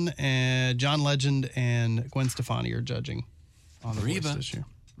Horan, and John Legend, and Gwen Stefani are judging on The Voice this year.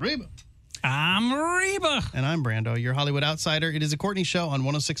 Reba. I'm Reba. And I'm Brando, your Hollywood outsider. It is a Courtney Show on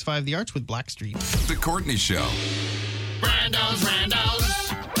 106.5 The Arch with Blackstreet. The Courtney Show. Brando's.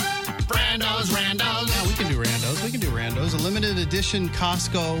 Yeah, we can do randos. A limited edition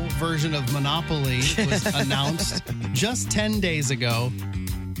Costco version of Monopoly was announced just 10 days ago.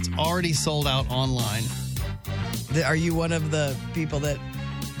 It's already sold out online. Are you one of the people that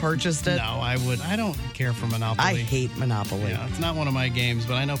purchased it? No, I don't care for Monopoly. I hate Monopoly. Yeah, it's not one of my games,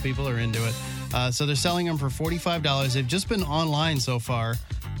 but I know people are into it. So they're selling them for $45. They've just been online so far.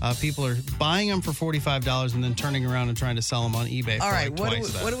 People are buying them for $45 and then turning around and trying to sell them on eBay for All right,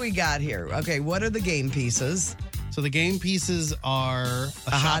 twice that. what do we got here? Okay, what are the game pieces? So the game pieces are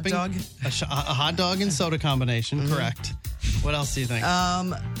a hot dog, a hot dog and soda combination. Correct. What else do you think?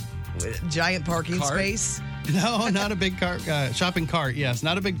 Giant parking space. No, not a big shopping cart. Yes,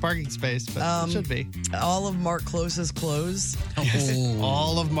 not a big parking space, but it should be. All of Mark Close's clothes.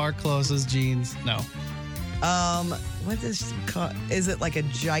 All of Mark Close's jeans. No. What is it like a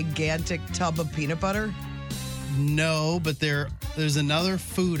gigantic tub of peanut butter? No, but there's another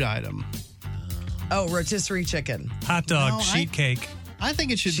food item. Oh, rotisserie chicken. Hot dog, sheet cake. I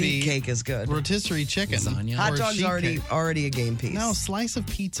think it should be. Sheet cake is good. Rotisserie chicken. Lasagna. Hot dog's already a game piece. No, slice of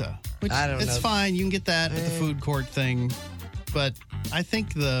pizza. Which I don't know. It's fine. You can get that at the food court thing. But I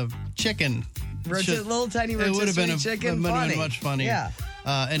think the chicken. Little tiny it would have been chicken. Would have been much funnier. Yeah.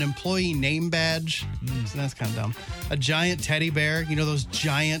 An employee name badge. So that's kind of dumb. A giant teddy bear. You know those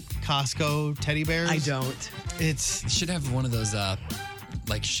giant Costco teddy bears? I don't. It should have one of those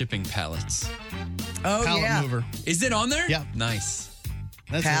shipping pallets. Oh, Pallet mover. Is it on there? Yeah. Nice.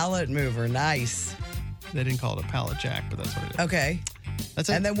 That's pallet mover. Nice. They didn't call it a pallet jack, but that's what it is. Okay. That's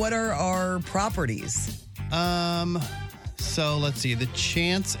it. And then what are our properties? So let's see. The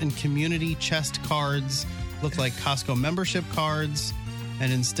Chance and Community Chest cards look like Costco membership cards.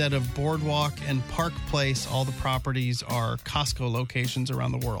 And instead of Boardwalk and Park Place, all the properties are Costco locations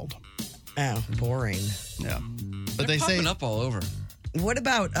around the world. Oh, boring. Yeah. They're But they say popping up all over. What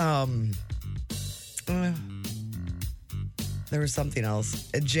about there was something else.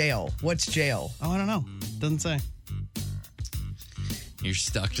 A jail. What's jail? Oh, I don't know. Doesn't say. You're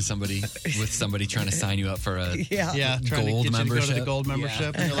stuck to somebody with somebody trying to sign you up for a trying to gold get membership. You to go to the gold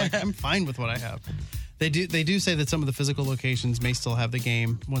membership. And you're like, I'm fine with what I have. They do say that some of the physical locations may still have the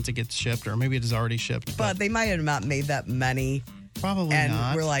game once it gets shipped, or maybe it is already shipped. But they might have not made that many. Probably and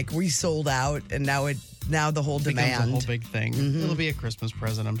not. We're like, we sold out, and now the whole demand becomes a whole big thing. Mm-hmm. It'll be a Christmas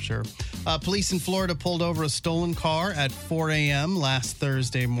present, I'm sure. Police in Florida pulled over a stolen car at 4 a.m. last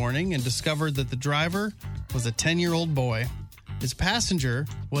Thursday morning and discovered that the driver was a 10-year-old boy. His passenger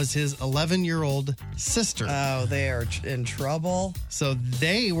was his 11-year-old sister. Oh, they are in trouble. So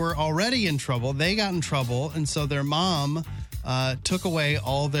they were already in trouble. They got in trouble, and so their mom took away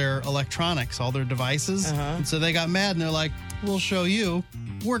all their electronics, all their devices. And so they got mad, and they're like, we'll show you.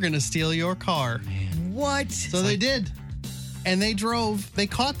 We're going to steal your car. What? So they did. And they drove. They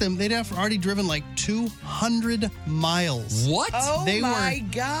caught them. They'd have already driven like 200 miles. What? Oh, my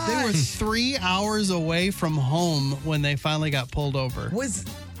gosh. They were 3 hours away from home when they finally got pulled over. Was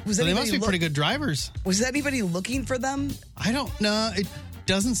so they must be pretty good drivers. Was anybody looking for them? I don't know. It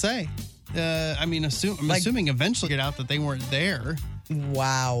doesn't say. I mean, I'm assuming eventually get out that they weren't there.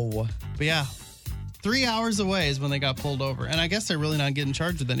 Wow. But yeah, 3 hours away is when they got pulled over. And I guess they're really not getting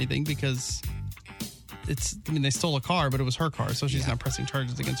charged with anything because they stole a car, but it was her car, so she's not pressing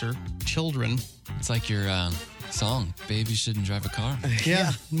charges against her children. It's like your song, Baby Shouldn't Drive a Car.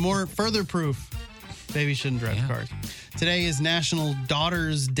 Yeah, more further proof. Baby shouldn't drive cars. Today is National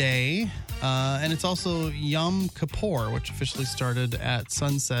Daughters Day, and it's also Yom Kippur, which officially started at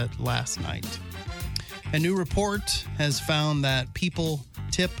sunset last night. A new report has found that people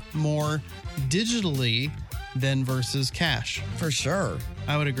tip more digitally than versus cash. For sure.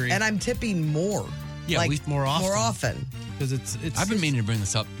 I would agree. And I'm tipping more. Yeah, more often. More often. Because it's I've been meaning to bring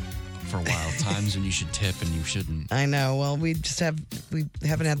this up for a while. Times when you should tip and you shouldn't. I know. Well, we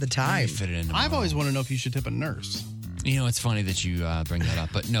haven't had the time. Fit it in. I've always wanted to know if you should tip a nurse. You know, it's funny that you bring that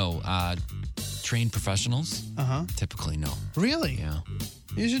up, but no, trained professionals. Typically, no. Really? Yeah.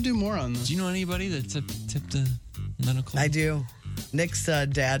 You should do more on this. Do you know anybody that tipped a medical? I do. Nick's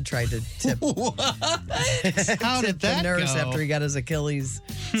dad tried to tip. How did that the nurse go? after he got his Achilles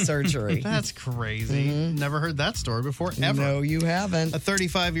surgery. That's crazy. Never heard that story before, ever. No, you haven't. A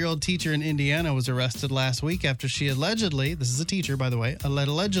 35-year-old teacher in Indiana was arrested last week after she allegedly, this is a teacher, by the way,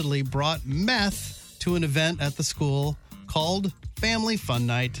 allegedly brought meth to an event at the school called Family Fun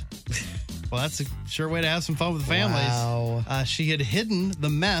Night. Well, that's a sure way to have some fun with the families. Wow. She had hidden the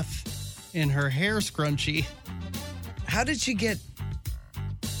meth in her hair scrunchie. How did she get...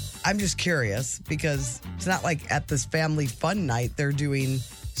 I'm just curious because it's not like at this family fun night they're doing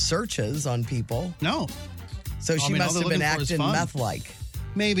searches on people. No. So she must have been acting meth-like.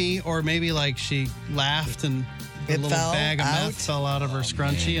 Maybe, or maybe like she laughed and a little bag of meth fell out of her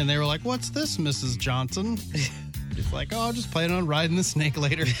scrunchie and they were like, "What's this, Mrs. Johnson?" She's like, "Oh, just plan on riding the snake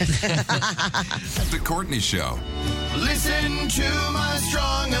later." The Courtney Show. Listen to my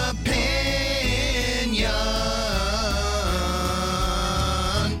strong opinion.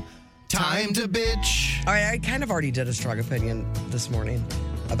 Time to bitch. All right, I kind of already did a strong opinion this morning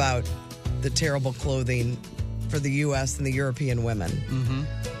about the terrible clothing for the U.S. and the European women. Mm-hmm.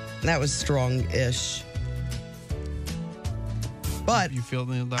 That was strong-ish. But you feel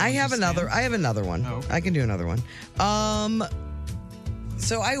that I have another one. Oh, okay. I can do another one.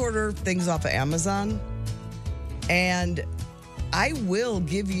 So I order things off of Amazon, and I will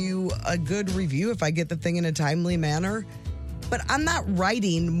give you a good review if I get the thing in a timely manner. But I'm not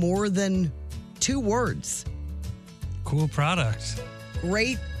writing more than 2 words. Cool product.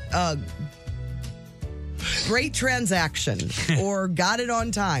 Great transaction or got it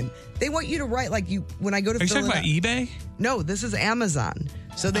on time. They want you to write like you when I go to. Are you talking about eBay? No, this is Amazon.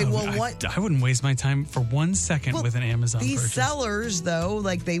 So they will want. I wouldn't waste my time for 1 second with an Amazon These purchase. sellers, though,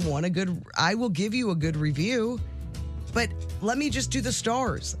 like they want a good. I will give you a good review, but let me just do the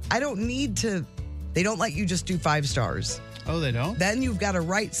stars. I don't need to. They don't let you just do 5 stars. Oh, they don't? Then you've got to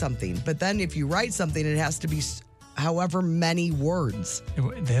write something. But then if you write something, it has to be however many words.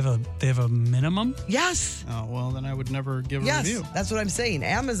 They have a minimum? Yes. Oh, well, then I would never give a review. Yes, that's what I'm saying.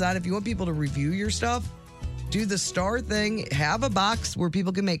 Amazon, if you want people to review your stuff, do the star thing, have a box where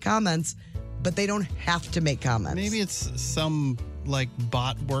people can make comments, but they don't have to make comments. Maybe it's some like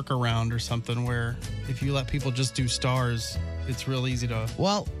bot workaround or something where if you let people just do stars, it's real easy to...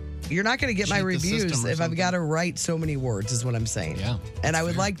 Well, you're not going to get my cheat the reviews system or if I've something. got to write so many words, is what I'm saying. Yeah. And I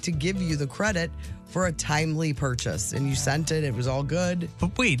would like to give you the credit for a timely purchase. And you sent it. It was all good.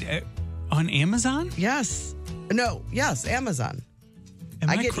 But wait, on Amazon? Yes. No. Yes, Amazon.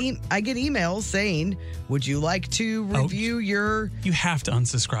 I get emails saying, would you like to review your... You have to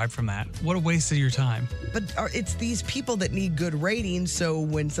unsubscribe from that. What a waste of your time. But it's these people that need good ratings, so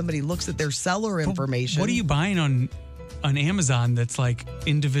when somebody looks at their seller information... What are you buying on Amazon that's like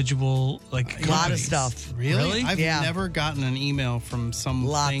individual, like a lot of companies? stuff. Really? I've never gotten an email from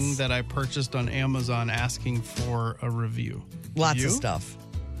something that I purchased on Amazon asking for a review. Lots of stuff.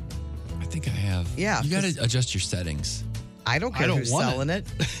 I think I have. Yeah. You got to adjust your settings. I don't care who's selling it.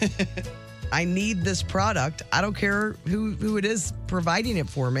 I need this product. I don't care who it is providing it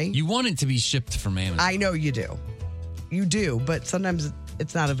for me. You want it to be shipped from Amazon. I know you do. You do, but sometimes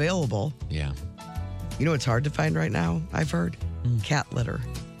it's not available. Yeah. You know what's hard to find right now, I've heard? Cat litter.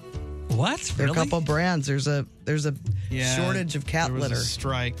 What? There are Really? a couple brands. There's a Yeah, shortage of cat there was litter. a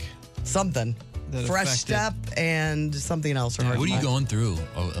strike. Something. that Fresh affected- Step and something else. Are hard What to are you find. going through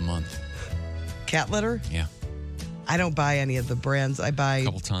a month? Cat litter? Yeah. I don't buy any of the brands. I buy. A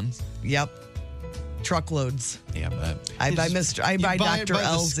couple tons? Yep. Truckloads. Yeah, but I buy I buy buy it Dr. by the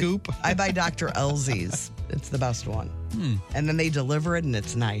Elzy. scoop? I buy Dr. Elzy's. It's the best one. And then they deliver it and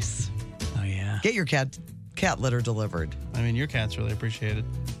it's nice. Oh, yeah. Get your cat litter delivered. I mean, your cats really appreciate it.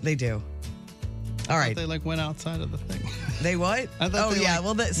 They do. All right. They like went outside of the thing. They what? I thought Oh they, yeah.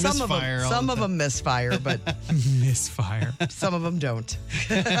 like, Well, some of misfire all them. Some the of them misfire, but Misfire. some of them don't.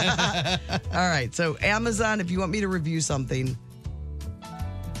 All right. So Amazon, if you want me to review something,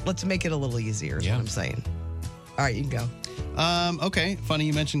 let's make it a little easier. Is Yeah. what I'm saying. All right, you can go. Okay, funny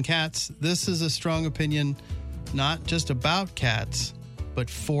you mentioned cats. This is a strong opinion, not just about cats, but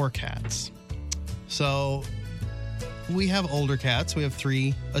for cats. So we have older cats. We have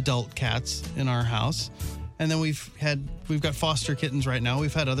 3 adult cats in our house. And then we've got foster kittens right now.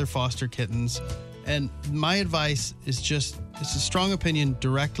 We've had other foster kittens. And my advice is it's a strong opinion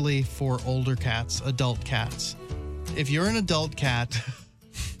directly for older cats, adult cats. If you're an adult cat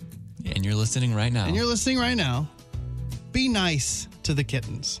and you're listening right now, be nice to the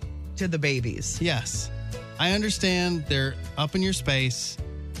kittens. To the babies. Yes. I understand they're up in your space.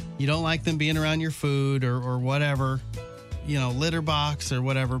 You don't like them being around your food or whatever, litter box or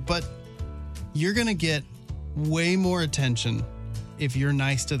whatever, but you're going to get way more attention if you're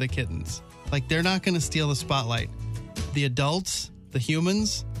nice to the kittens. Like, they're not going to steal the spotlight. The adults, the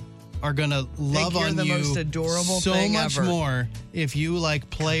humans, are going to love you're on the you most adorable so thing much ever. more if you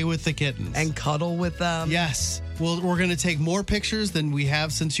play with the kittens And cuddle with them. Yes. Well, we're going to take more pictures than we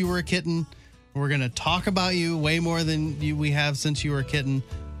have since you were a kitten. We're going to talk about you way more than we have since you were a kitten.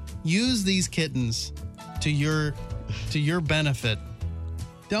 Use these kittens to your benefit.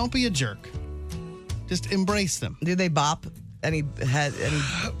 Don't be a jerk. Just embrace them. Do they bop? Any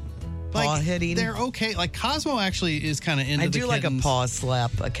paw hitting? They're okay. Like, Cosmo actually is kind of into I the do like a kittens. paw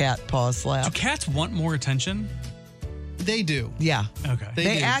slap, a cat paw slap. Do cats want more attention? They do. Yeah. Okay.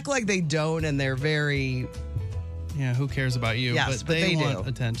 They do. act like they don't, and they're very. Yeah, who cares about you? Yes, but they they want do.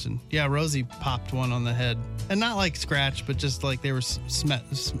 attention. Yeah, Rosie popped one on the head. And not like scratch, but just like they were,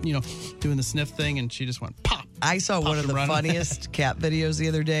 doing the sniff thing, and she just went pop. I saw one of the funniest cat videos the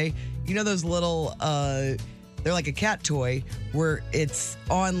other day. You know those little, they're like a cat toy where it's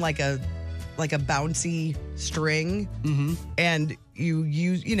on like a bouncy string, and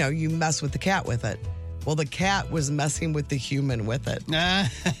you mess with the cat with it. Well, the cat was messing with the human with it.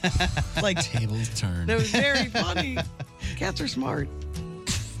 Like, tables turn. that was very funny. Cats are smart.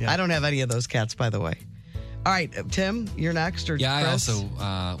 I don't have any of those cats, by the way. All right, Tim, you're next. Or Yeah, Chris? I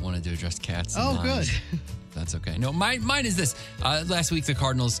also wanted to address cats. and Oh, mine. good. That's okay. No, mine is this. Last week, the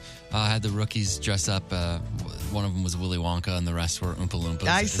Cardinals had the rookies dress up. One of them was Willy Wonka, and the rest were Oompa Loompas.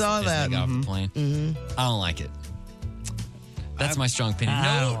 I as saw that. They got off the plane. I don't like it. That's my strong opinion.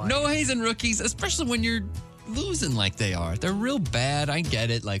 No hazing rookies, especially when you're losing like they are. They're real bad. I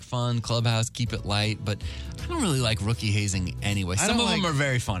get it. Like, fun, clubhouse, keep it light. But I don't really like rookie hazing anyway. Some of them are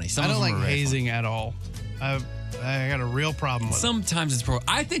very funny. Some I of don't them like are very hazing at all. I got a real problem with it. Sometimes it's pro.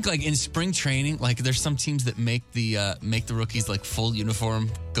 I think like in spring training, like there's some teams that make the rookies like full uniform,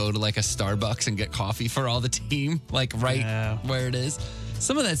 go to like a Starbucks and get coffee for all the team, like where it is.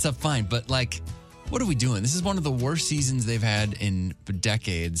 Some of that stuff fine, but like, what are we doing? This is one of the worst seasons they've had in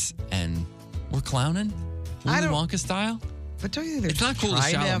decades, and we're clowning Willy Wonka style. But don't you think they're It's not just cool to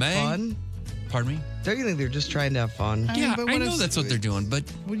trying to have Chalamet. fun? Pardon me? Don't you think they're just trying to have fun? Yeah, but I what know if- that's what they're doing, but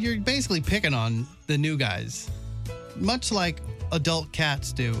Well, you're basically picking on the new guys, much like adult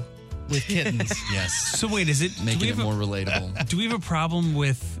cats do with kittens. yes. So wait, is it Making it more relatable. Do we have a problem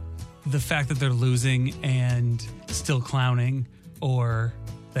with the fact that they're losing and still clowning, or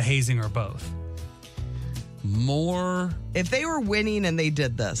the hazing, or both? More. If they were winning and they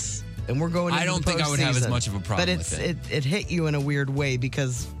did this, and we're going, I into don't the think I would have as postseason, much of a problem But with it hit you in a weird way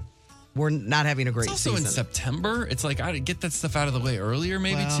because we're not having a great It's also season. in September. It's like I get that stuff out of the way earlier,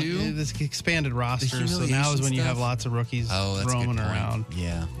 maybe Well, too. yeah, this expanded roster, so now humiliation is when you have stuff. lots of rookies Oh, that's a good roaming point. around.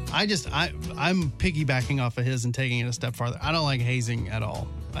 Yeah. I'm piggybacking off of his and taking it a step farther. I don't like hazing at all.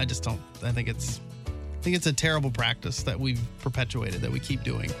 I just don't. I think it's a terrible practice that we've perpetuated, that we keep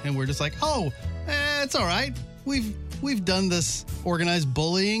doing, and we're just like, it's all right. We've done this organized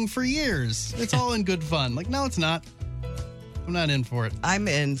bullying for years. It's all in good fun. Like, no, it's not. I'm not in for it. I'm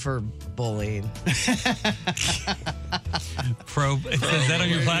in for bullying. Is that on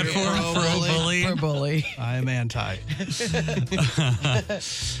your platform? Pro-bully? For bully. I am anti.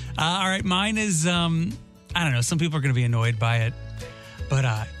 All right, mine is, I don't know, some people are going to be annoyed by it, but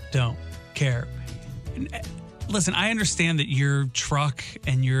I don't care. Listen, I understand that your truck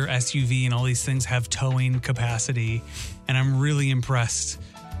and your SUV and all these things have towing capacity, and I'm really impressed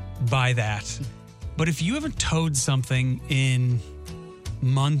by that. But if you haven't towed something in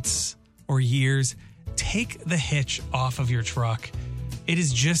months or years, take the hitch off of your truck. It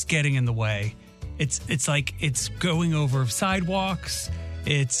is just getting in the way. It's like it's going over sidewalks.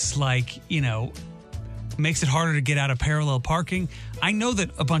 It's like, makes it harder to get out of parallel parking. I know that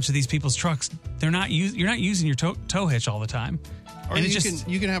a bunch of these people's trucks, you're not using your tow hitch all the time. Or and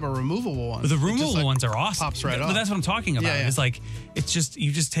you can have a removable one. The removable ones are awesome. Pops right but off. That's what I'm talking about. Yeah. It's like,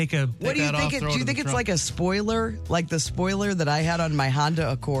 you just take a... What do you think? Do you think it's like a spoiler? Like the spoiler that I had on my Honda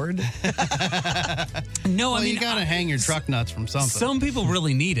Accord? No, I mean, you got to hang your truck nuts from something. Some people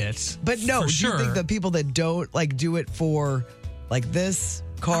really need it. But no, for do sure. you think the people that don't do it for this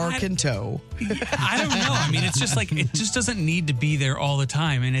car can tow? I don't know. I mean, it's just like, it just doesn't need to be there all the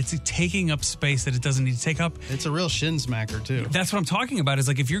time. And it's taking up space that it doesn't need to take up. It's a real shin smacker, too. That's what I'm talking about, is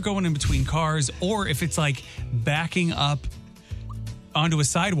like if you're going in between cars, or if it's like backing up onto a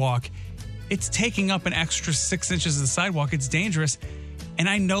sidewalk, it's taking up an extra 6 inches of the sidewalk. It's dangerous. And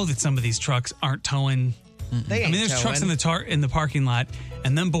I know that some of these trucks aren't towing. They ain't there's trucks towing. in the parking lot,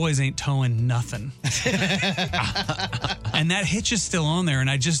 and them boys ain't towing nothing. And that hitch is still on there, and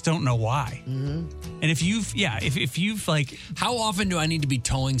I just don't know why. Mm-hmm. And if you've like, how often do I need to be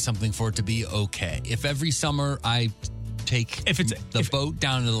towing something for it to be okay? If every summer I take the boat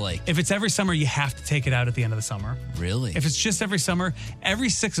down to the lake. If it's every summer, you have to take it out at the end of the summer. Really? If it's just every summer, every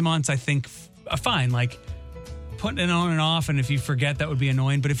 6 months, I think fine. Like putting it on and off, and if you forget, that would be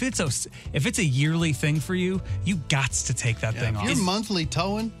annoying. But if it's a yearly thing for you, you gots to take that thing off. If you're monthly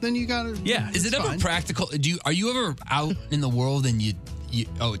towing, then you got to. Yeah. Is it ever practical? Are you ever out in the world and you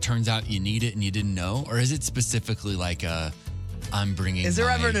it turns out you need it and you didn't know? Or is it specifically like I'm bringing Is there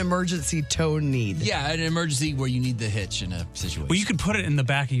ever an emergency tow need? Yeah, an emergency where you need the hitch in a situation. Well, you can put it in the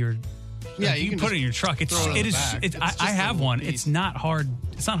back of your. Yeah, you can put it in your truck. I have one. piece. It's not hard.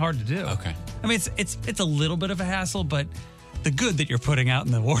 It's not hard to do. Okay. I mean, it's a little bit of a hassle, but the good that you're putting out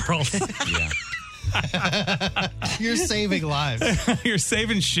in the world. Yeah. You're saving lives. You're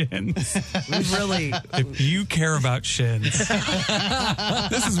saving shins. Really. If you care about shins,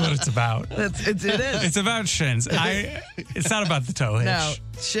 this is what it's about. It is. It's about shins. It's not about the toe hitch. No,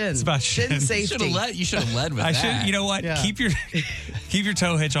 shin. It's about Shin shins. safety. You should have led with that. You know what? Yeah. Keep your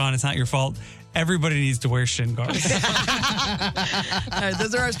toe hitch on. It's not your fault. Everybody needs to wear shin guards. All right,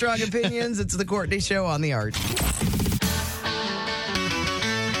 those are our strong opinions. It's the Courtney Show on the Arch.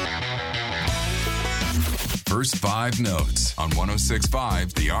 First 5 notes on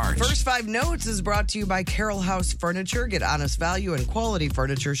 106.5 The Arch. First 5 notes is brought to you by Carroll House Furniture. Get honest value and quality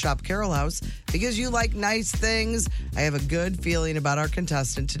furniture. Shop Carroll House because you like nice things. I have a good feeling about our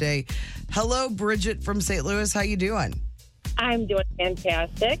contestant today. Hello, Bridget from St. Louis. How you doing? I'm doing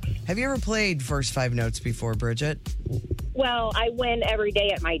fantastic. Have you ever played First 5 Notes before, Bridget? Well, I win every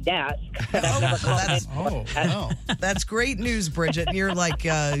day at my desk. But I've never called That's great news, Bridget. And you're like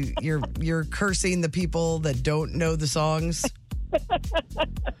you're cursing the people that don't know the songs.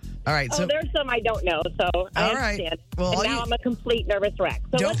 All right. So there's some I don't know, so I understand. Well, and now I'm a complete nervous wreck.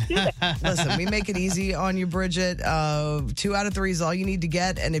 So let's do this. Listen, we make it easy on you, Bridget. 2 out of 3 is all you need to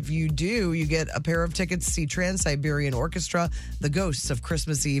get. And if you do, you get a pair of tickets to see Trans-Siberian Orchestra, The Ghosts of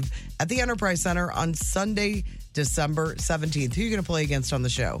Christmas Eve at the Enterprise Center on Sunday, December 17th. Who are you going to play against on the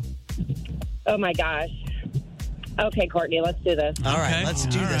show? Oh, my gosh. Okay, Courtney, let's do this. All right, let's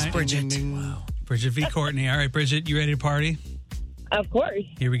do this, Bridget. Wow. Bridget v. Courtney. All right, Bridget, you ready to party? Of course.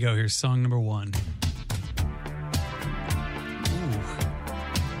 Here we go. Here's song number 1.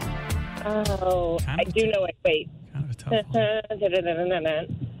 Oh, I do know it. Wait. Kind of a tough one. I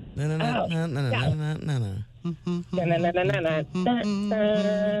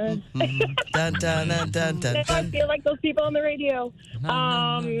feel like those people on the radio.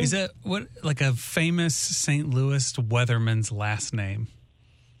 Is that like a famous St. Louis weatherman's last name?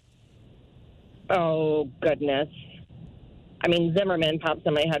 Oh, goodness. I mean, Zimmerman pops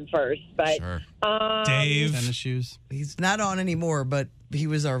in my head first, but Dave. Tennis shoes. He's not on anymore, but he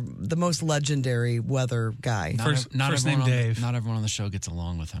was the most legendary weather guy. First name Dave. Not everyone on the show gets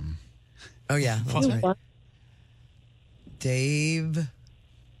along with him. Oh, yeah. That's right. Dave.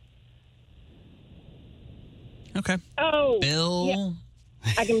 Okay. Oh. Bill. Yeah.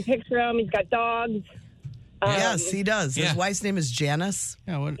 I can picture him. He's got dogs. Yes, he does. His Yeah. wife's name is Janice.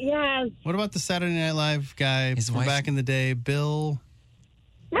 Yeah. What? Yes. What about the Saturday Night Live guy from wife? back in the day, Bill?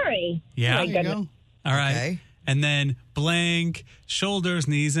 Murray. Yeah. My There you goodness. go. All right. Okay. And then blank, shoulders,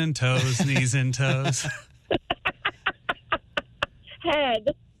 knees and toes, knees and toes. Head.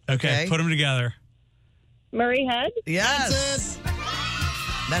 Okay, put them together. Murray Head? Yes.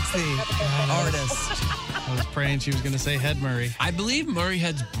 That's the artist. I was praying she was going to say Head Murray. I believe Murray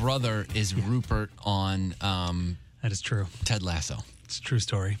Head's brother is Rupert on That is true. Ted Lasso. It's a true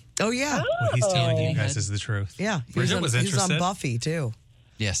story. Oh, yeah. What he's telling you guys is the truth. Yeah. Bridget was He was interested. on Buffy, too.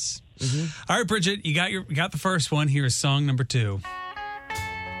 Yes. All right, Bridget, you got the first one. Here is song number 2.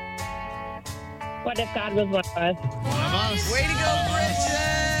 What if God was one of us? One of us. Way to go,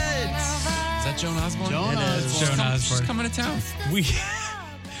 Bridget! Is that Joan Osborne? Joan Osborne. Joan Osborne. She's coming to town. We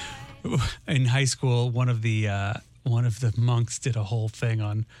in high school, one of the monks did a whole thing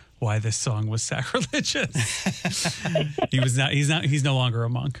on why this song was sacrilegious. He's no longer a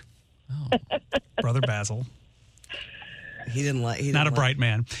monk. Oh. Brother Basil. He didn't like. Not a bright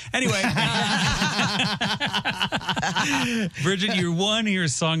man. Anyway, Bridget, you won.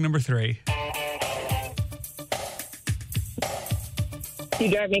 Here's song number 3. You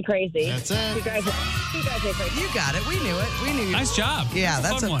drive me crazy. That's it. You drive me crazy. You got it. We knew it. We knew. Nice job. Yeah,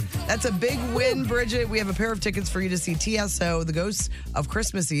 That's a fun one. That's a big win, Bridget. We have a pair of tickets for you to see TSO, The Ghosts of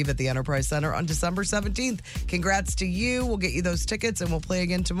Christmas Eve at the Enterprise Center on December 17th. Congrats to you. We'll get you those tickets, and we'll play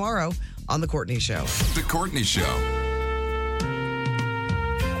again tomorrow on The Courtney Show. The Courtney Show. All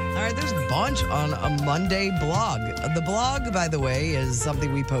right, there's a bunch on a Monday blog. The blog, by the way, is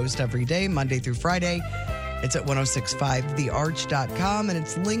something we post every day, Monday through Friday. It's at 1065thearch.com, and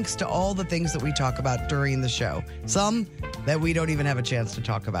it's links to all the things that we talk about during the show. Some that we don't even have a chance to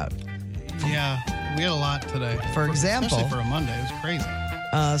talk about. Yeah, we had a lot today. For example, especially for a Monday, it was crazy.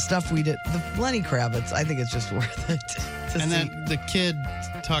 Stuff we did. The Lenny Kravitz, I think it's just worth it. And then the kid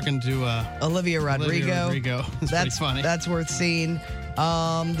talking to Olivia Rodrigo. It's pretty funny. That's worth seeing.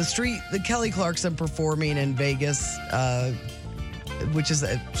 The Kelly Clarkson performing in Vegas, which is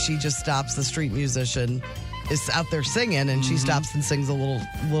she just stops. The street musician is out there singing, and she stops and sings a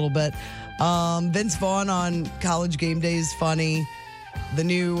little bit. Vince Vaughn on College Game Day is funny. The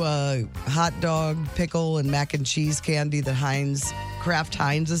new hot dog, pickle, and mac and cheese candy that Kraft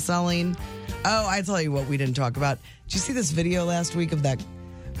Heinz is selling. Oh, I tell you what we didn't talk about. Did you see this video last week of that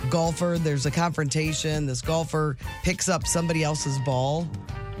golfer? There's a confrontation. This golfer picks up somebody else's ball,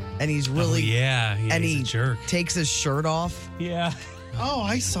 and he's really and he he's a jerk. Takes his shirt off. Yeah. Oh,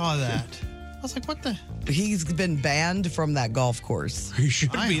 I saw that. I was like, what the? He's been banned from that golf course. He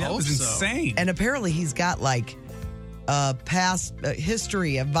should I be. That hope was so. insane. And apparently he's got like past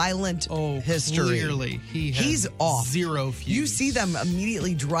history, a violent history. Clearly, he's off. Zero fuse. You see them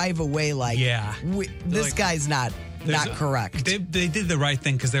immediately drive away like, this like, Guy's not correct. They did the right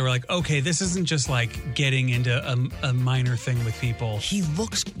thing because they were like, okay, this isn't just like getting into a minor thing with people.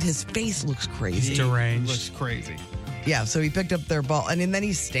 His face looks crazy. He's deranged. Looks crazy. Yeah, so he picked up their ball, and then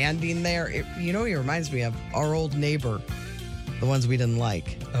he's standing there. He reminds me of our old neighbor, the ones we didn't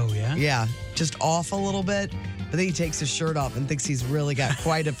like. Oh, yeah? Yeah, just off a little bit, but then he takes his shirt off and thinks he's really got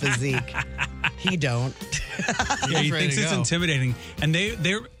quite a physique. He don't. Yeah, he thinks it's intimidating. And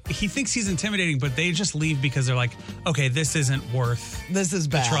he thinks he's intimidating, but they just leave because they're like, okay, this isn't worth this is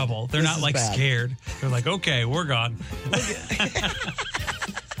the bad. trouble. They're This not is like bad. scared. They're like, okay, we're gone.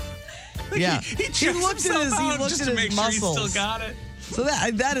 Yeah, He he checks looked at himself his out just to make muscles. sure he still got it. So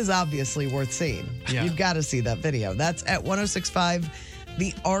that is obviously worth seeing. Yeah. You've got to see that video. That's at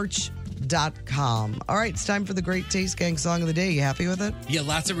 1065thearch.com. All right, it's time for the Great Taste Gang song of the day. You happy with it? Yeah,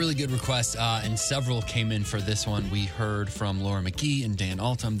 lots of really good requests, and several came in for this one. We heard from Laura McGee and Dan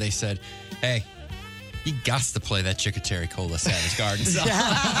Altum. They said, hey, you got to play that Chickaterry Cola Savage Garden song.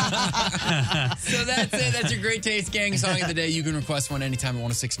 So that's it. That's your Great Taste Gang song of the day. You can request one anytime at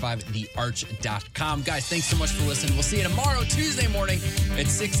 1065thearch.com. Guys, thanks so much for listening. We'll see you tomorrow, Tuesday morning at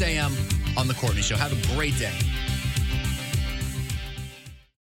 6 a.m. on The Courtney Show. Have a great day.